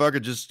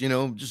motherfucker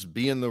just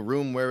be in the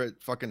room where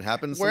it fucking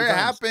happens? Where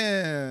sometimes? it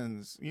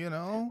happens, you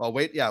know. Well,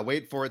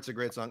 wait for it's a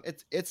great song.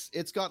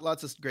 It's got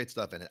lots of great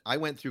stuff in it. I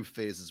went through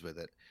phases with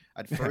it.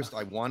 At first,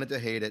 I wanted to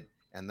hate it,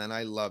 and then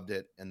I loved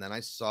it, and then I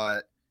saw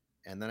it,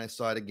 and then I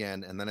saw it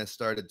again, and then I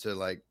started to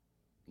like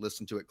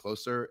listen to it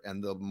closer,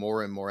 and the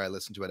more and more I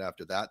listened to it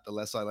after that, the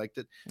less I liked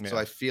it. Yeah. So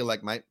I feel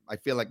like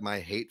my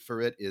hate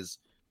for it is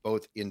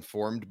both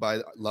informed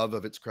by love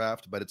of its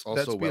craft, but it's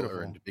also well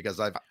earned because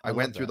I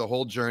went through the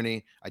whole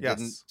journey. I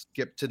didn't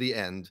skip to the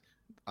end.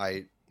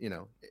 This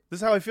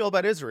is how I feel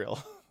about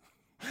Israel.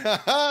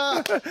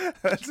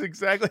 That's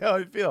exactly how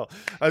I feel.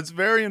 I was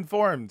very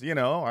informed.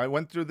 I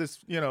went through this.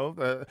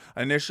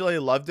 Initially I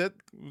loved it.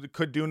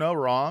 Could do no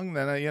wrong.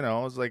 Then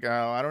I was like,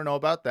 oh, I don't know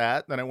about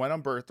that. Then I went on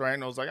Birthright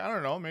and I was like, I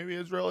don't know. Maybe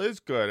Israel is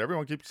good.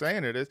 Everyone keeps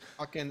saying it is.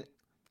 Fucking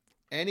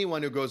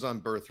anyone who goes on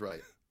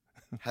Birthright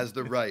has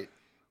the right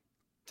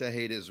to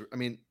hate Israel. I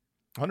mean,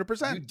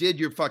 100%. You did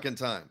your fucking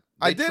time.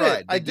 I did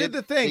it. I did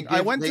the thing.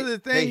 I went to the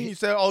thing. You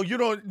said, "Oh,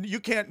 you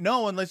can't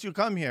know unless you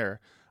come here."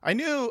 I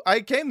knew.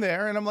 I came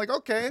there, and I'm like,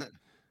 "Okay,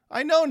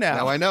 I know now."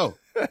 Now I know.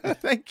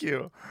 Thank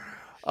you.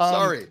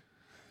 Sorry.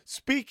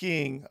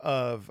 Speaking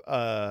of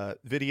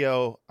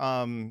video,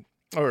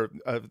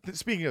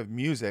 speaking of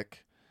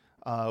music,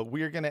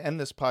 we are going to end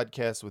this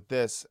podcast with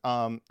this.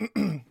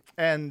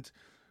 And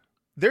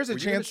there's a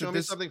chance that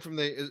this. Show me something from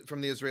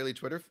the Israeli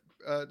Twitter,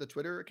 the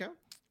Twitter account.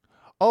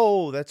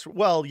 Oh,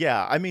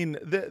 yeah. I mean,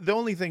 the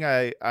only thing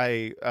I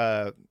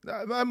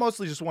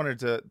mostly just wanted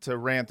to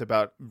rant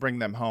about Bring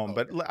Them Home,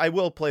 but I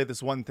will play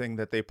this one thing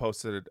that they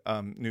posted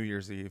New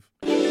Year's Eve.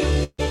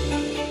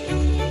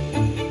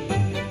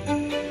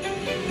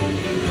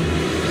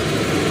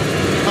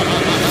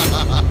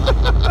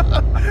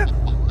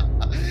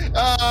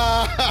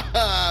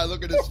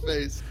 Look at his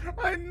face.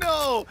 I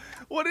know.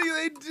 What are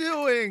they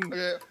doing?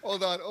 Okay,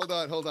 hold on.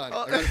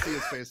 I gotta see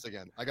his face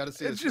again.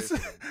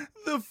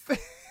 The face.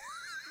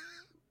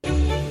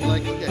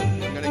 Like, okay,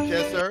 I'm gonna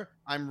kiss her.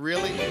 I'm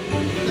really.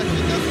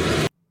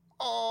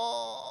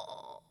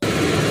 Oh.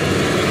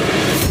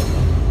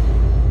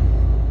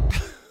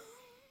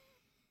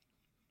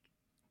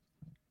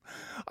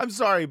 I'm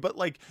sorry, but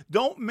like,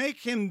 don't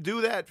make him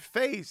do that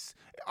face.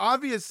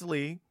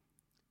 Obviously,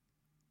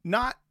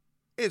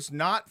 it's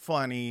not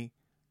funny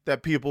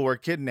that people were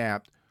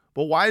kidnapped,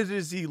 but why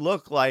does he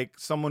look like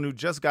someone who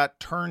just got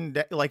turned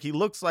down? Like, he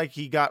looks like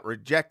he got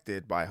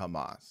rejected by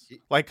Hamas.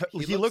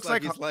 He looks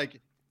like he's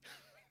like.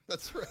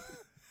 That's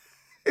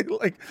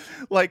right.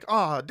 like,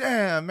 oh,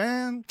 damn,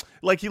 man.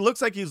 Like, he looks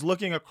like he's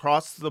looking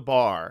across the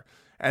bar,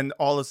 and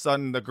all of a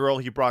sudden the girl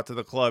he brought to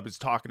the club is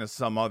talking to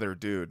some other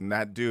dude, and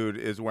that dude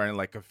is wearing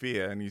like a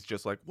keffiyeh, and he's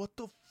just like, what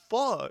the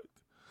fuck?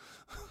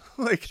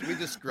 Like, should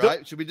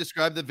we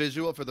describe the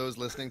visual for those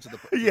listening to the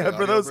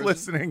for those version?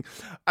 Listening?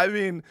 I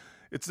mean,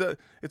 it's a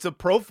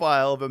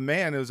profile of a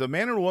man. It was a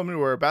man and a woman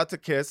who were about to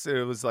kiss.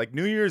 It was like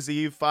New Year's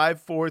Eve, 5,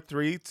 4,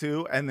 3,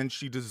 2, and then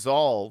she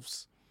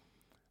dissolves.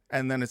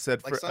 And then it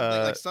said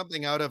like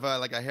something out of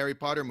like a Harry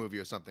Potter movie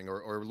or something,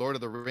 or Lord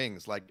of the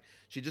Rings. Like,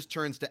 she just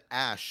turns to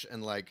ash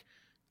and like.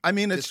 I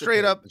mean, it's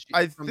straight up.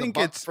 I think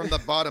it's from the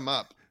bottom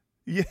up.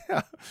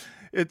 Yeah,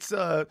 it's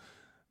what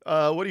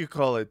do you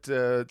call it?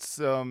 It's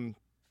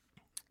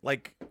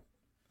like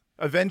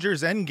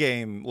Avengers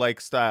Endgame like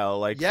style,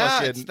 like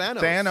fucking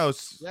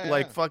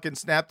Thanos fucking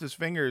snapped his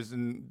fingers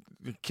and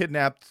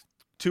kidnapped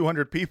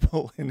 200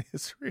 people in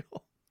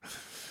Israel.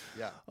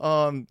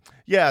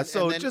 Yeah.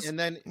 So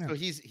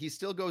he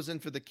still goes in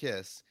for the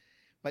kiss,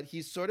 but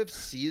he sort of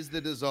sees the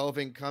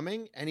dissolving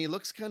coming, and he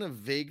looks kind of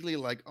vaguely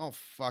like, "Oh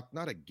fuck,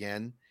 not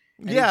again."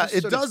 And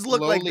it does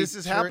look like this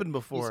has happened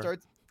before.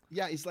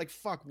 He's like,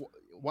 "Fuck,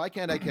 why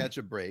can't I catch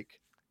a break?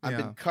 I've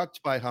been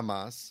cucked by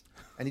Hamas,"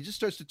 and he just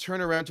starts to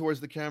turn around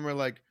towards the camera,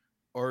 like,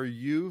 "Are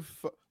you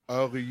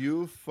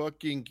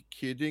fucking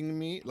kidding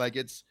me?" Like,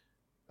 it's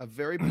a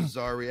very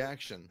bizarre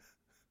reaction.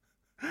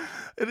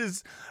 It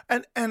is,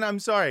 and I'm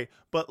sorry,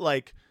 but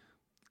like,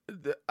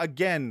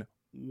 again,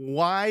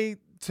 why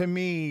to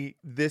me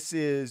this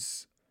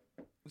is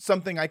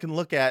something I can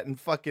look at and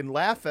fucking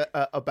laugh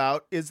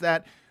about is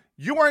that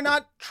you are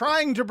not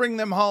trying to bring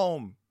them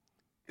home.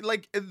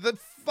 Like, the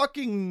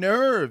fucking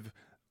nerve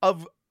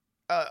of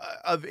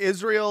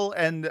Israel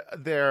and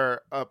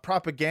their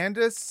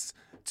propagandists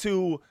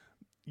to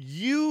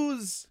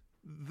use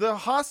the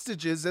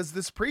hostages as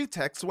this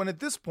pretext, when at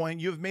this point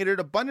you've made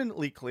it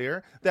abundantly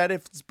clear that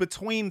if it's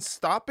between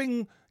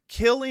stopping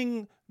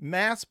killing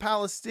mass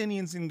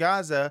Palestinians in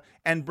Gaza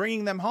and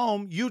bringing them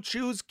home, you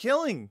choose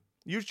killing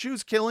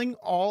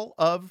all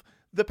of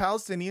the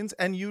Palestinians,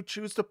 and you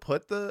choose to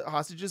put the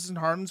hostages in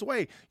harm's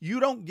way. You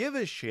don't give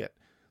a shit.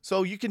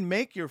 So you can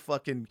make your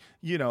fucking,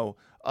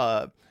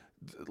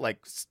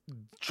 like,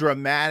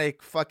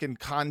 dramatic fucking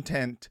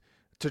content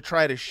to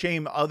try to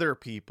shame other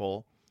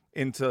people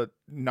into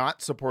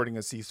not supporting a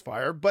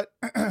ceasefire, but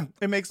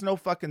it makes no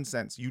fucking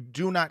sense. You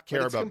do not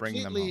care about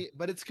bringing them home.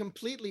 But it's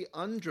completely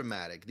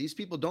undramatic. These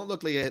people don't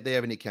look like they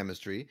have any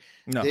chemistry.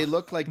 No. They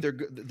look like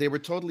they were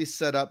totally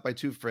set up by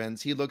two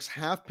friends. He looks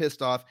half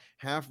pissed off,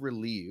 half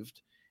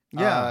relieved.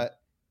 Yeah.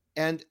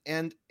 And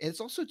it's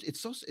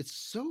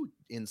so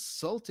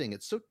insulting.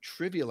 It's so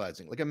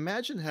trivializing. Like,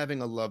 imagine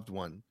having a loved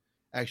one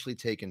actually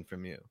taken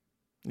from you.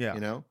 Yeah.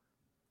 You know?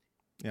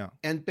 Yeah.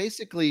 And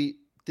basically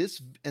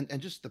this, and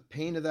just the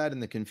pain of that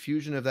and the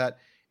confusion of that.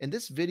 And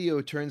this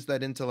video turns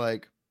that into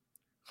like,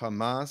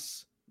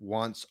 Hamas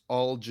wants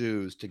all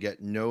Jews to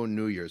get no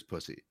New Year's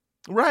pussy.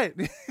 Right.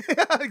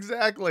 Yeah,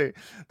 exactly.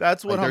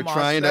 That's what Like, they're Hamas.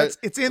 trying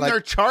It's in like,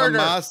 their charter.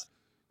 Hamas,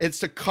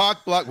 it's a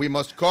cock block. We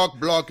must cock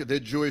block the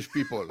Jewish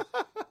people.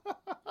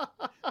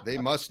 They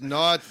must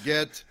not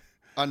get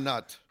a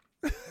nut.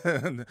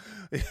 The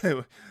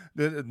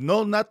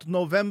No Nut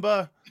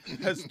November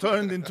has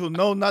turned into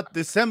No Nut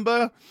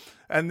December,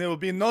 and there will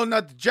be No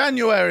Nut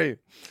January.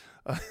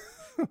 Now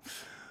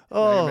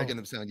Oh, you're making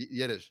them sound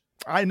Yiddish.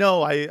 I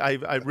know.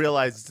 I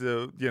realized,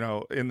 in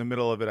the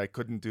middle of it, I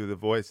couldn't do the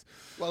voice.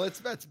 Well,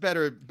 that's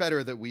better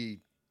that we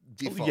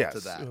default Yes,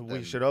 to that. we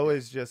than- should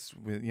always just,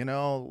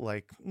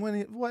 like, what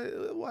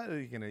are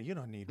you gonna? You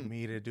don't need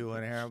me to do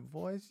an Arab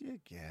voice. You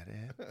get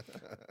it.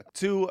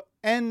 To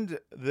end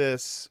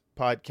this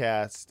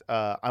podcast,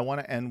 I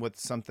want to end with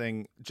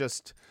something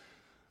just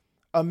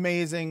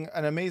amazing,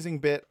 an amazing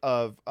bit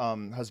of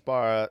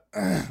Hasbara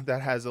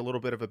that has a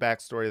little bit of a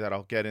backstory that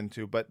I'll get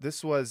into. But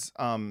this was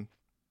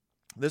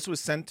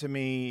sent to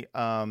me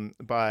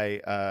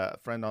by a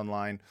friend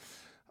online,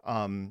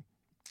 and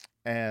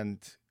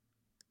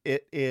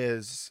it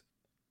is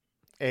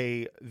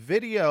a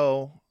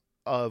video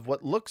of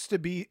what looks to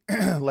be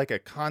like a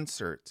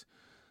concert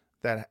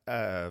that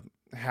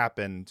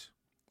happened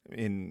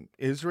in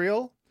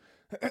Israel.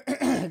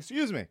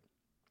 Excuse me.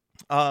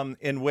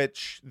 In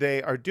which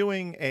they are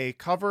doing a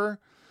cover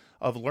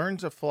of "Learn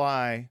to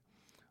Fly"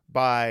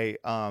 by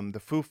the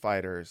Foo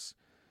Fighters,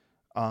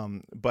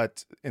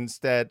 but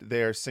instead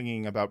they are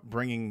singing about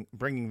bringing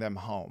them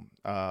home.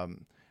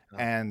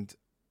 And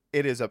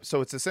it is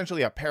so it's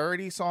essentially a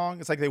parody song.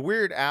 It's like they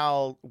Weird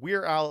Al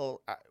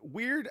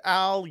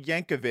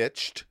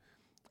Yankovic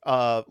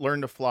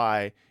 "Learn to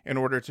Fly" in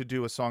order to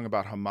do a song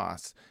about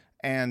Hamas.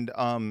 And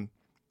I'm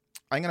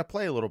gonna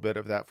play a little bit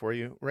of that for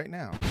you right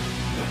now.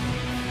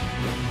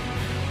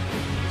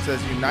 It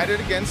says "United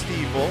Against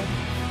Evil."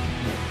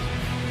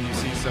 You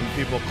see some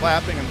people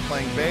clapping and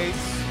playing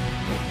bass.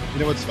 You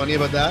know what's funny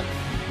about that?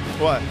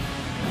 What?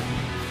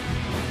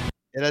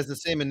 It has the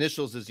same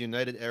initials as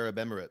United Arab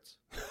Emirates.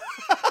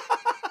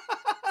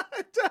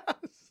 It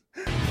does.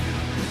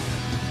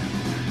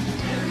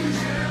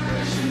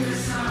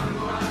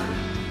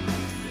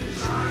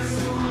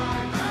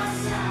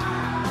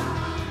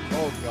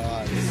 Oh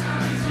God!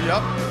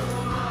 Yep.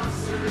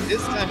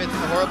 This time it's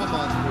the horrible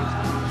monsters.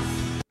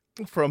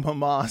 From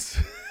Hamas.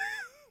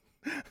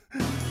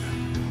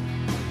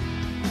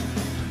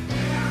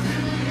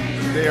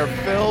 They are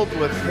filled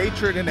with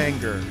hatred and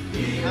anger.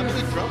 How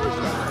many drummers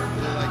are there? Are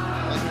there like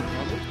 100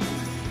 drummers?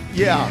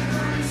 Yeah.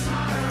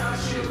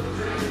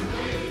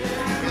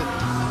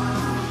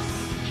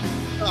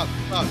 Stop.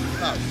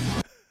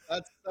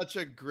 That's such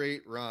a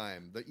great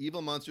rhyme. The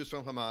evil monsters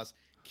from Hamas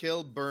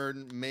kill,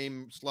 burn,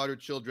 maim, slaughter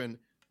children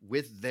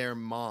with their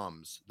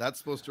moms. That's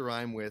supposed to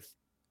rhyme with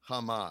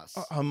Hamas.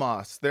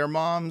 Hamas. Their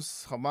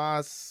moms,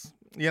 Hamas.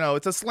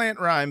 It's a slant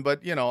rhyme,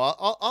 but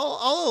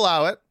I'll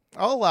allow it.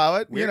 I'll allow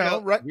it. Weird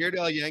Right. Weird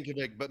Al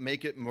Yankovic, but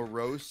make it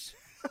morose,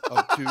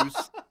 obtuse,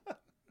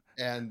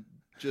 and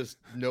just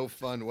no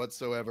fun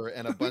whatsoever.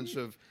 And a bunch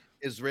of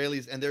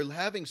Israelis, and they're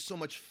having so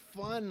much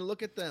fun.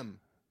 Look at them.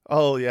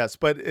 Oh yes,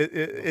 but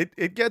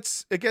it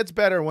gets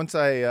better once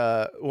I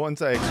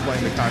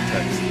explain the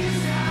context.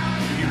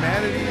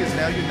 Humanity is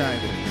now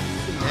united.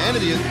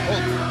 Humanity is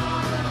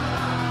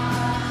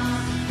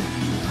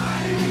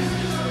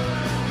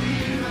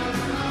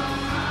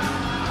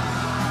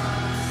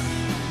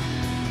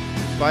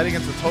fight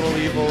against the total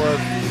evil of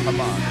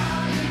Hamas.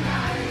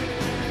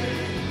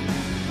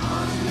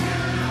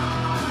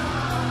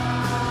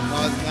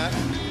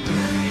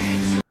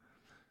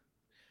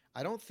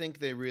 I don't think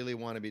they really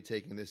want to be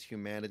taking this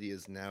 "humanity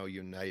is now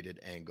united"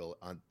 angle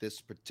on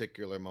this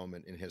particular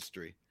moment in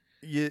history.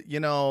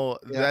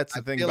 That's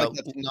the thing about.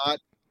 Like that's not.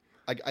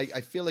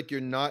 I feel like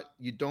you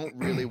don't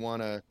really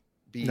want to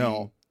be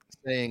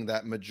saying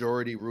that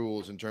majority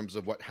rules in terms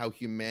of how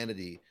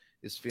humanity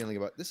is feeling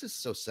about. This is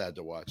so sad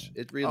to watch.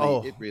 It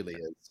really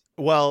is.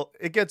 Well,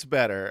 it gets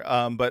better.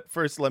 But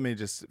first, let me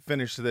just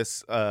finish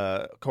this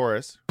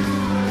chorus.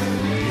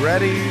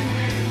 Ready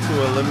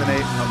to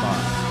eliminate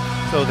Hamas.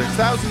 So there's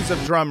thousands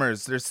of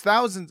drummers. There's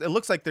thousands. It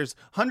looks like there's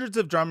hundreds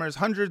of drummers,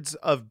 hundreds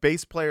of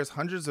bass players,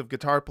 hundreds of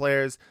guitar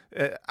players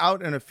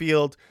out in a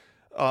field,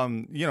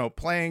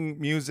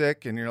 playing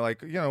music. And you're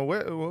like,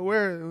 where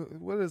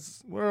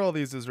are all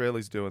these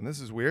Israelis doing? This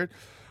is weird.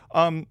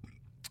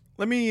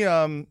 Let me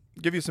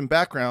give you some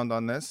background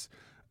on this.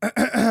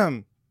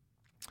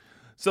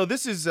 So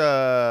this is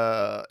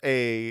a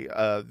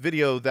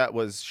video that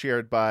was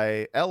shared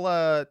by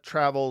Ella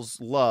Travels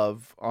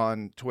Love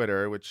on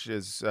Twitter, which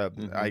is,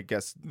 I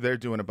guess they're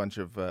doing a bunch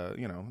of,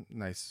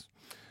 nice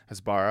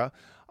Hasbara.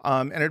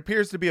 And it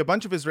appears to be a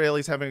bunch of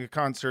Israelis having a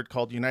concert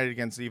called United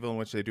Against Evil, in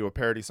which they do a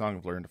parody song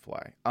of Learn to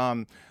Fly.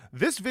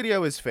 This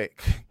video is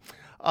fake.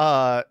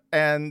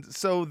 And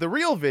so the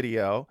real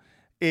video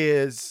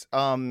is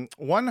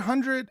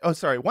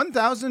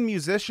 1,000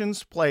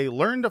 musicians play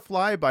Learn to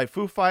Fly by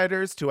Foo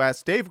Fighters to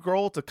ask Dave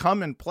Grohl to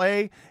come and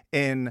play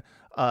in,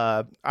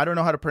 I don't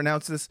know how to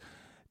pronounce this,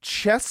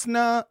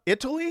 Cesena,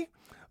 Italy.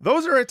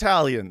 Those are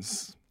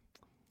Italians.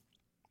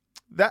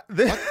 This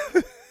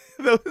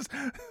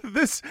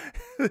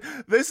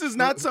is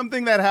not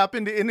something that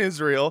happened in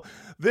Israel.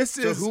 This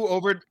is who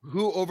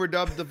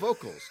overdubbed the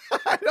vocals?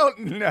 I don't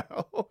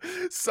know.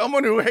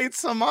 Someone who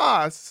hates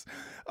Hamas.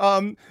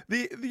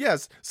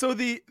 Yes. So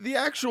the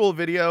actual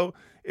video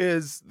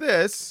is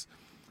this,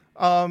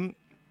 and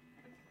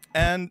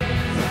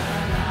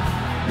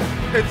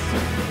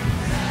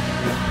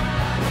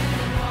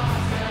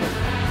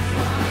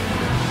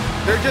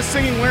they're just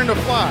singing "Learn to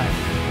Fly,"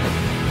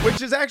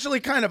 which is actually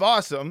kind of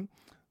awesome.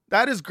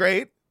 That is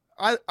great.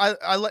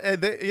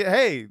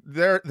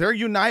 They're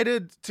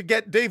united to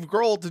get Dave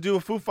Grohl to do a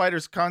Foo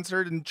Fighters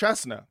concert in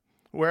Cesena,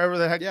 wherever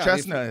the heck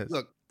Cesena is.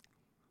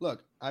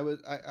 Look, I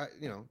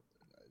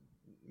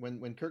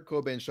when Kurt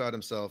Cobain shot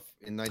himself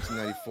in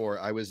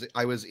 1994, I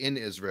was in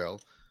Israel.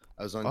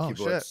 I was on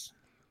kibbutz,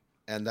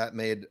 and that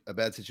made a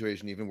bad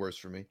situation even worse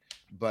for me.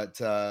 But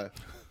so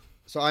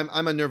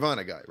I'm a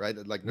Nirvana guy, right?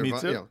 Like Nirvana,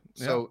 me too. You know.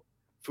 So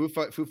Foo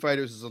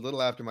Fighters is a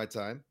little after my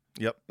time.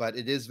 Yep. But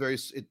it is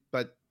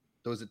but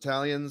those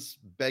Italians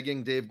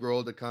begging Dave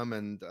Grohl to come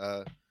and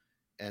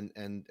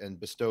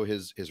bestow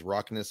his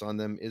rockness on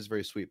them is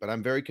very sweet. But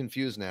I'm very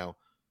confused now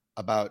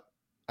about.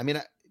 I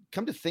mean,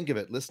 come to think of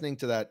it, listening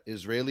to that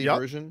Israeli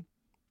version,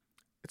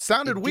 it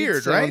sounded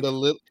weird, right?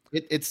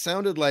 It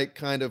sounded like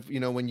kind of,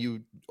 when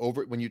you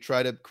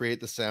try to create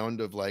the sound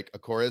of like a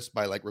chorus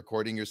by like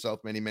recording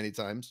yourself many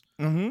times,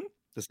 the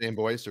same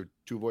voice or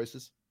two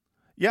voices.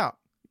 Yeah,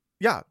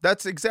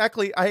 that's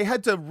exactly. I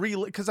had to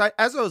because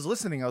as I was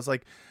listening, I was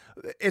like,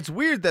 it's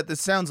weird that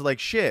this sounds like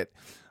shit,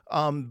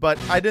 but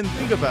I didn't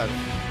think about it.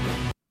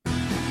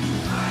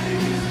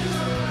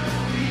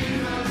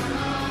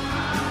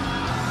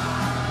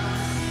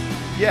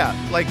 Yeah,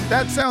 like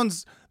that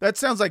sounds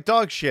like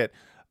dog shit.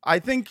 I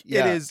think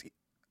it is.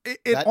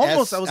 It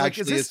almost. I was like,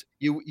 is this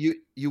you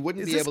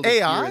wouldn't be able to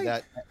AI? hear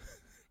that?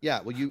 Yeah,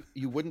 well,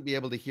 you wouldn't be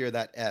able to hear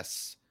that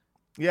S.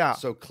 Yeah.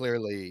 So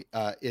clearly,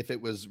 if it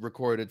was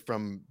recorded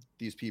from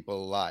these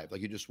people live,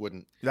 like you just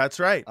wouldn't. That's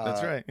right.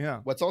 That's right.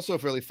 Yeah. What's also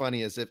really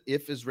funny is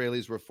if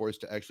Israelis were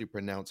forced to actually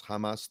pronounce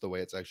Hamas the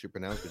way it's actually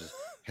pronounced, which is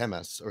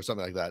Hamas or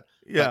something like that.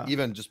 Yeah.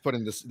 Even just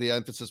putting the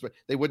emphasis,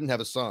 they wouldn't have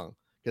a song.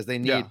 Because they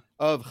need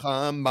of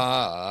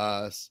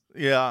Hamas.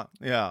 Yeah.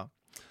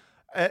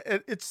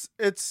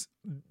 It's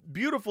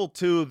beautiful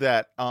too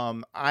that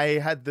I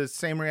had the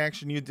same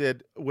reaction you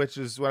did, which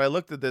is when I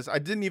looked at this, I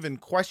didn't even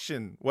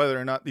question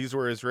whether or not these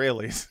were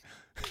Israelis.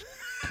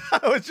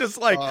 I was just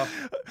like,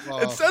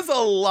 it says a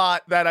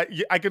lot that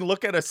I can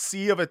look at a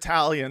sea of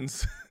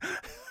Italians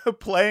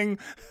playing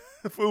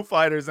Foo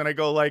Fighters and I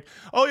go like,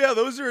 oh yeah,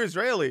 those are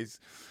Israelis.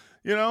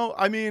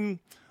 I mean,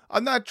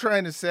 I'm not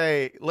trying to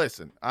say,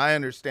 listen, I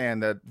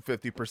understand that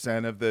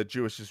 50% of the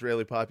Jewish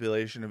Israeli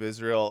population of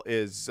Israel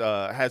has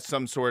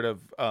some sort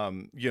of, at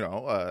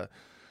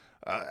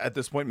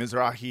this point,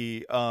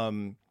 Mizrahi,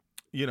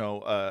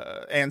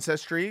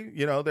 ancestry.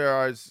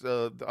 There is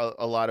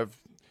a lot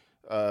of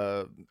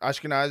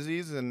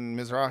Ashkenazis and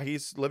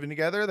Mizrahis living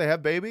together. They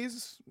have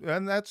babies,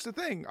 and that's the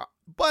thing.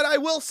 But I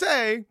will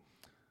say,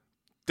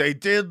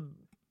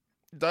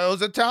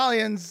 those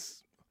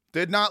Italians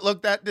did not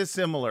look that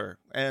dissimilar,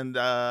 and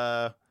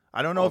I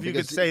don't know if you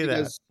could say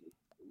that.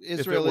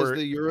 Israel is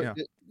the Euro.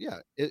 Yeah.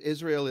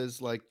 Israel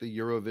is like the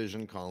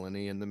Eurovision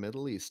colony in the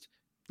Middle East.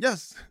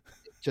 Yes,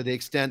 to the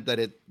extent that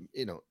it,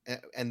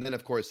 and then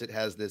of course it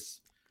has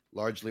this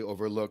largely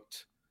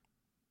overlooked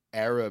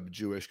Arab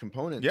Jewish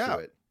component to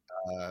it,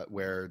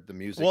 where the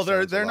music. Well,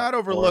 they're not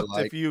overlooked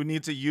if you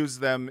need to use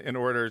them in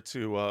order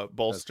to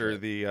bolster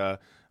the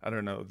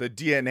the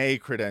DNA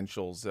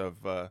credentials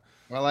of.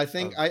 Well, I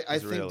think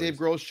Dave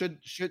Grohl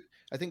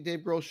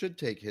should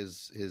take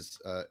his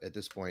at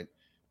this point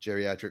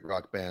geriatric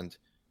rock band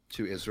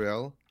to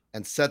Israel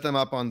and set them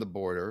up on the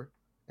border,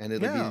 and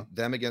it'll be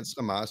them against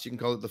Hamas. You can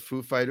call it the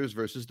Foo Fighters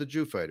versus the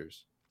Jew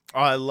Fighters. Oh,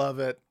 I love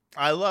it.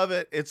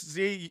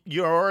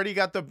 You already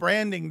got the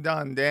branding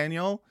done,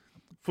 Daniel.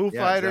 Foo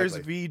Fighters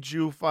v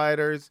Jew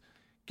Fighters.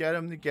 Get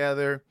them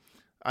together.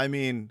 I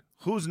mean,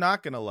 who's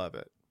not going to love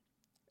it?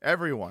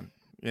 Everyone,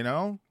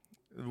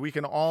 we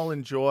can all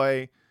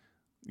enjoy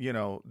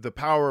the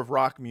power of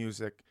rock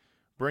music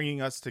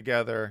bringing us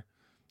together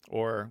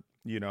or,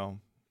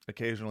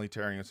 occasionally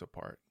tearing us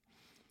apart.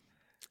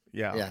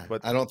 Yeah.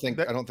 But I don't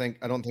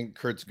think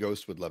Kurt's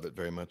ghost would love it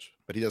very much,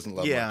 but he doesn't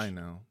love much. Yeah, I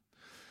know.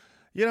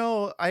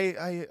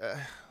 I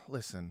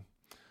listen,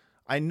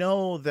 I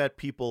know that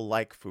people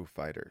like Foo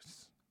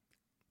Fighters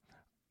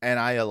and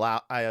I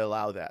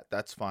allow that.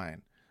 That's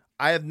fine.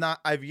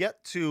 I've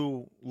yet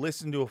to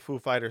listen to a Foo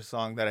Fighters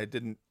song that I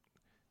didn't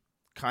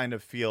kind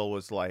of feel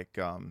was like,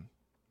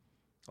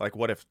 Like,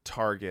 what if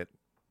Target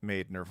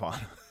made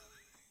Nirvana?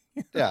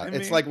 Yeah,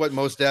 it's like what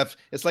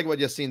it's like what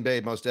Yassine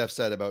Bey Mos Def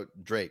said about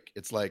Drake.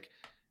 It's like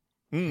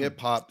hip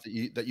hop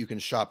that you can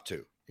shop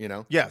to, you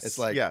know? Yes. It's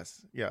like,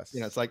 yes.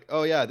 it's like,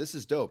 oh yeah, this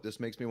is dope. This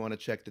makes me want to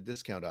check the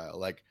discount aisle.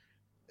 Like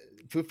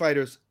Foo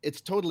Fighters, it's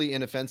totally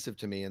inoffensive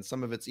to me, and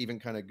some of it's even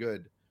kind of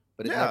good,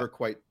 but it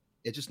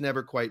just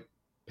never quite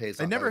pays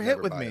off. It never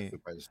hit with me.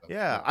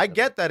 Yeah, I never.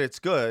 get that it's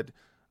good.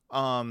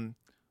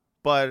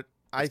 But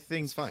I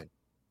think it's fine.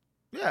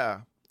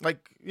 Yeah.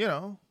 Like,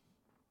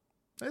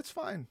 it's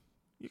fine.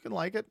 You can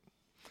like it.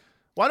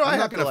 Why do I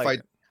have to like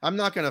it? I'm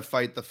not going to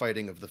fight the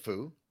fighting of the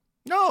Foo.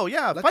 No,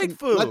 yeah, fight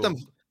Foo.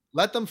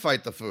 Let them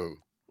fight the Foo.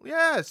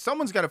 Yeah,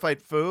 someone's got to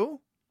fight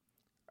Foo.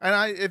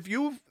 And if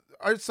you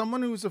are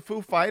someone who's a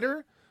Foo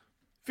fighter,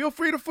 feel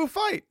free to Foo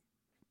fight.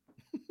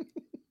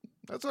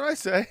 That's what I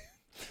say.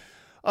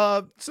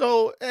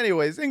 So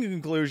anyways, in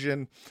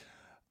conclusion,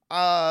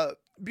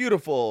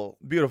 beautiful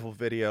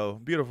video,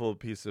 beautiful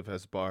piece of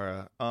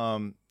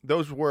HASBARA.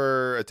 Those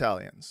were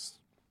Italians,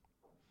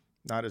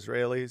 not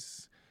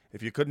Israelis.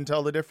 If you couldn't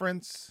tell the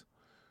difference,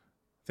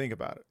 think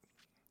about it.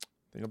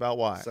 Think about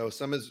why. So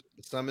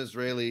some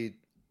Israeli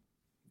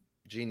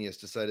genius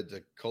decided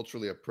to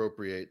culturally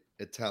appropriate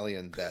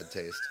Italian bad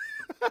taste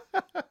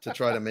to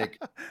try to make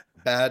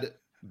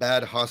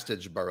bad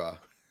hostage bara.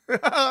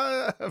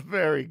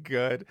 Very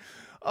good.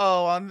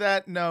 Oh, on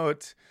that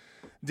note,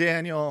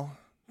 Daniel,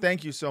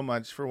 thank you so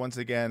much for once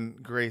again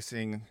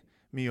gracing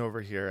me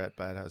over here at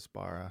Bad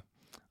HASBARA.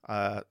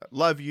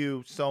 Love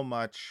you so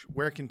much.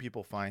 Where can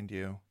people find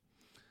you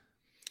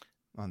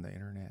on the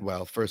internet?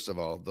 Well, first of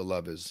all, the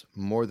love is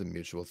more than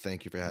mutual.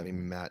 Thank you for having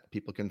me, Matt.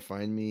 People can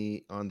find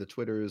me on the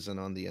Twitters and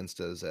on the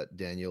Instas at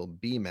Daniel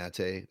B.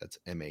 Maté. That's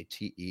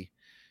Mate.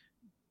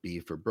 B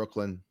for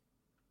Brooklyn,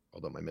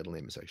 although my middle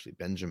name is actually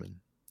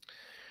Benjamin.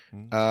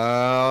 And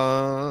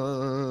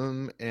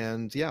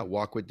yeah,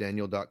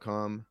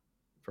 walkwithdaniel.com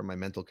for my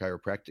mental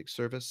chiropractic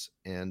service,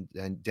 and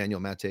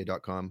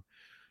danielmate.com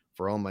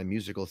for all my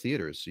musical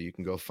theaters. So you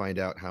can go find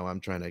out how I'm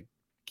trying to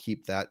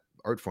keep that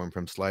art form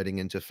from sliding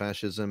into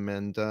fascism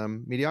and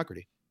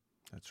mediocrity.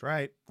 That's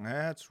right.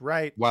 That's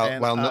right.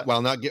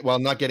 While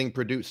not getting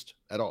produced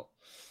at all.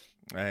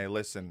 Hey,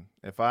 listen,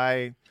 if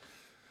I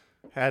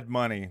had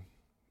money,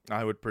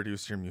 I would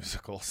produce your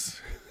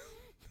musicals.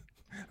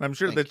 And I'm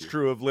sure that's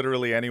true of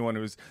literally anyone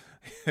who's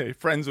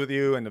friends with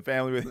you and the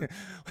family with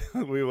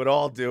you. We would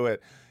all do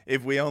it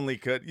if we only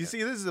could. You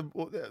see, this is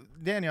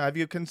Daniel, have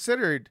you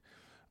considered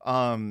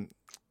having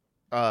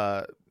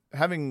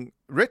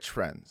rich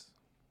friends?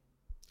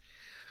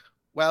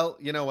 Well,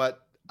 you know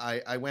what?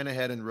 I went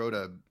ahead and wrote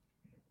a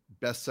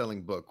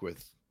best-selling book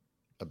with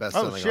a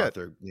best-selling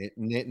author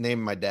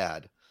named my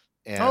dad.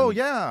 And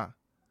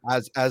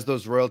as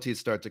those royalties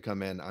start to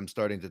come in, I'm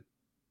starting to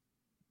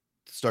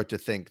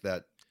think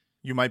that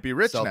you might be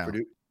rich now.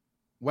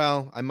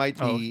 Well, I might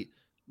be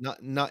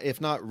not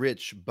if not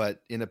rich,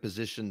 but in a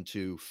position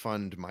to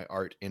fund my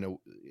art in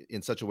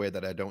such a way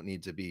that I don't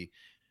need to be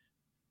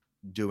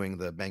doing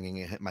the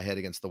banging my head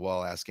against the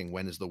wall, asking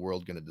when is the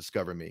world going to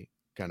discover me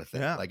kind of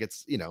thing. Yeah. Like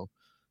it's,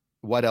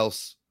 what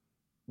else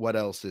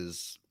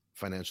is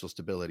financial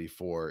stability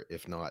for,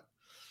 if not,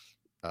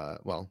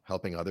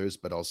 helping others,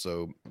 but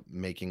also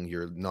making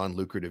your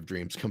non-lucrative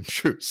dreams come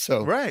true.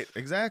 So right,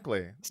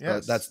 exactly. So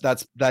yes.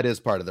 That is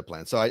part of the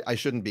plan. So I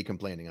shouldn't be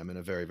complaining. I'm in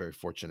a very, very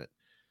fortunate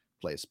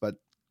place, but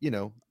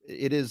the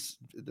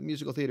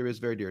musical theater is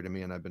very dear to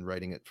me, and I've been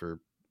writing it for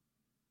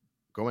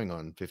going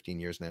on 15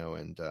 years now,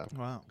 and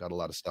got a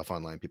lot of stuff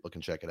online. People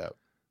can check it out.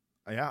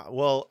 Yeah,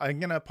 well, I'm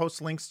going to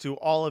post links to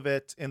all of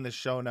it in the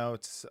show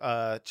notes.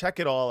 Check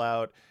it all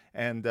out.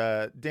 And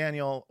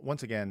Daniel,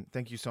 once again,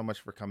 thank you so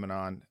much for coming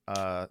on.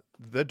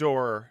 The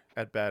door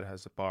at Bad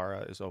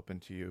HASBARA is open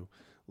to you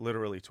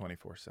literally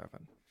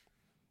 24/7.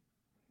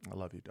 I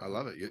love you, Doug. I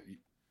love it.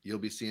 You'll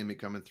be seeing me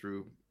coming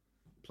through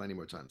plenty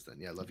more times then.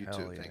 Yeah, I love you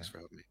too. Yeah. Thanks for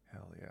having me.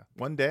 Hell yeah.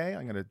 One day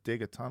I'm going to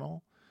dig a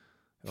tunnel.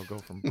 It'll go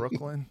from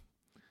Brooklyn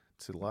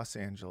to Los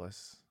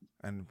Angeles,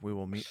 and we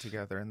will meet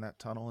together in that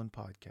tunnel and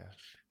podcast.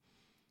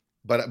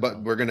 But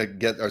we're gonna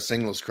get our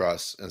signals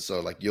crossed, and so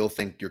like you'll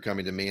think you're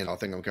coming to me, and I'll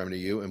think I'm coming to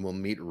you, and we'll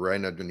meet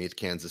right underneath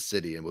Kansas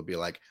City, and we'll be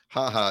like,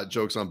 "Ha,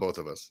 jokes on both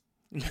of us."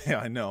 Yeah,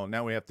 I know.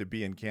 Now we have to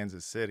be in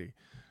Kansas City.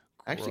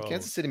 Actually,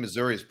 Kansas City,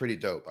 Missouri is pretty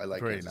dope. I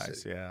like pretty Kansas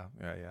nice. City. Yeah.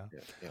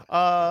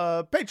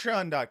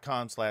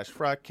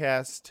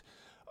 Patreon.com/Frogcast,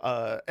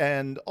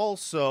 and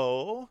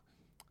also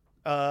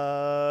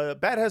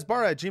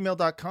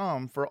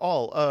badhasbara@gmail.com for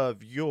all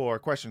of your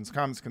questions,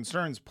 comments,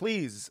 concerns.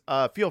 Please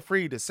feel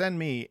free to send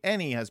me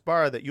any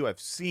HASBARA that you have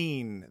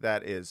seen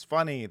that is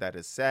funny, that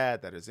is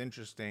sad, that is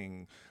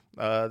interesting,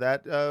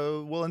 that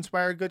will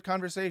inspire good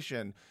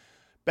conversation.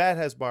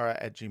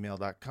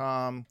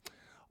 badhasbara@gmail.com.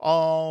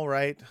 All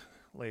right,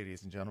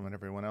 ladies and gentlemen,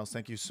 everyone else,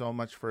 thank you so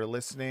much for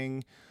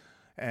listening,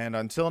 and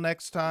until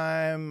next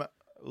time,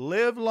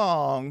 live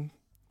long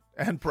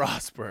and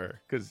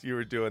prosper, because you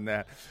were doing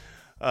that.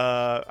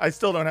 I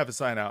still don't have a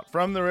sign out.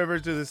 From the river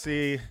to the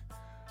sea,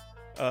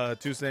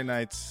 Tuesday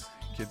nights,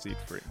 Kids Eat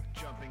Free.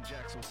 Jumping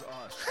jacks was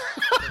us.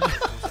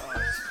 Was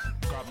us.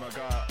 Krav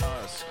Maga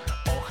us.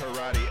 All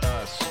karate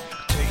us.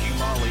 Taking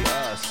Molly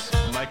us.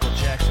 Michael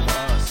Jackson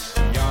us.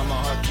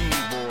 Yamaha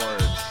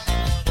keyboards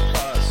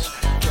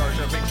us. Jar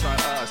Jar Binks not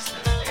us.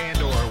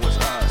 Andor was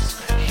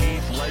us.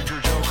 Heath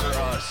Ledger Joker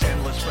us.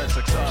 Endless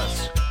Breadsticks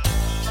us.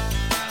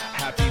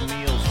 Happy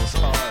Meals was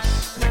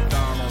us.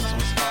 McDonald's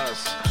was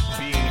us.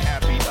 Being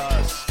happy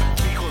us.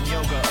 Bikram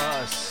yoga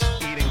us.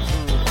 Eating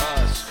food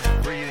us.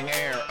 Breathing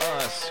air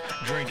us.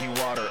 Drinking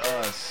water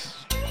us.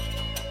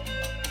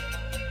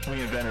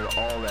 We invented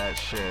all that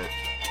shit.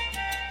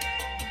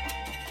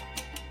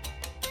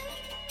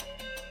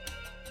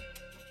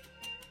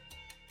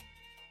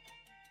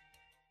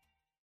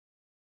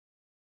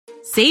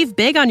 Save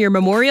big on your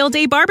Memorial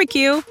Day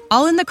barbecue,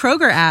 all in the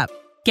Kroger app.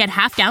 Get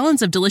half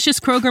gallons of delicious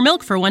Kroger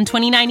milk for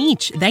 $1.29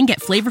 each. Then get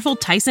flavorful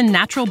Tyson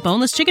natural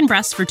boneless chicken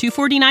breasts for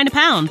 $2.49 a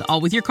pound,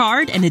 all with your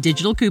card and a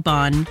digital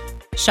coupon.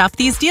 Shop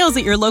these deals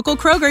at your local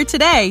Kroger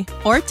today,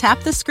 or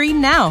tap the screen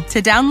now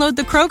to download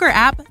the Kroger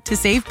app to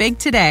save big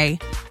today.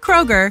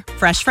 Kroger,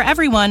 fresh for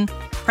everyone.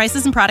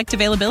 Prices and product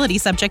availability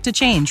subject to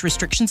change.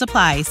 Restrictions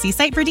apply. See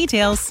site for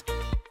details.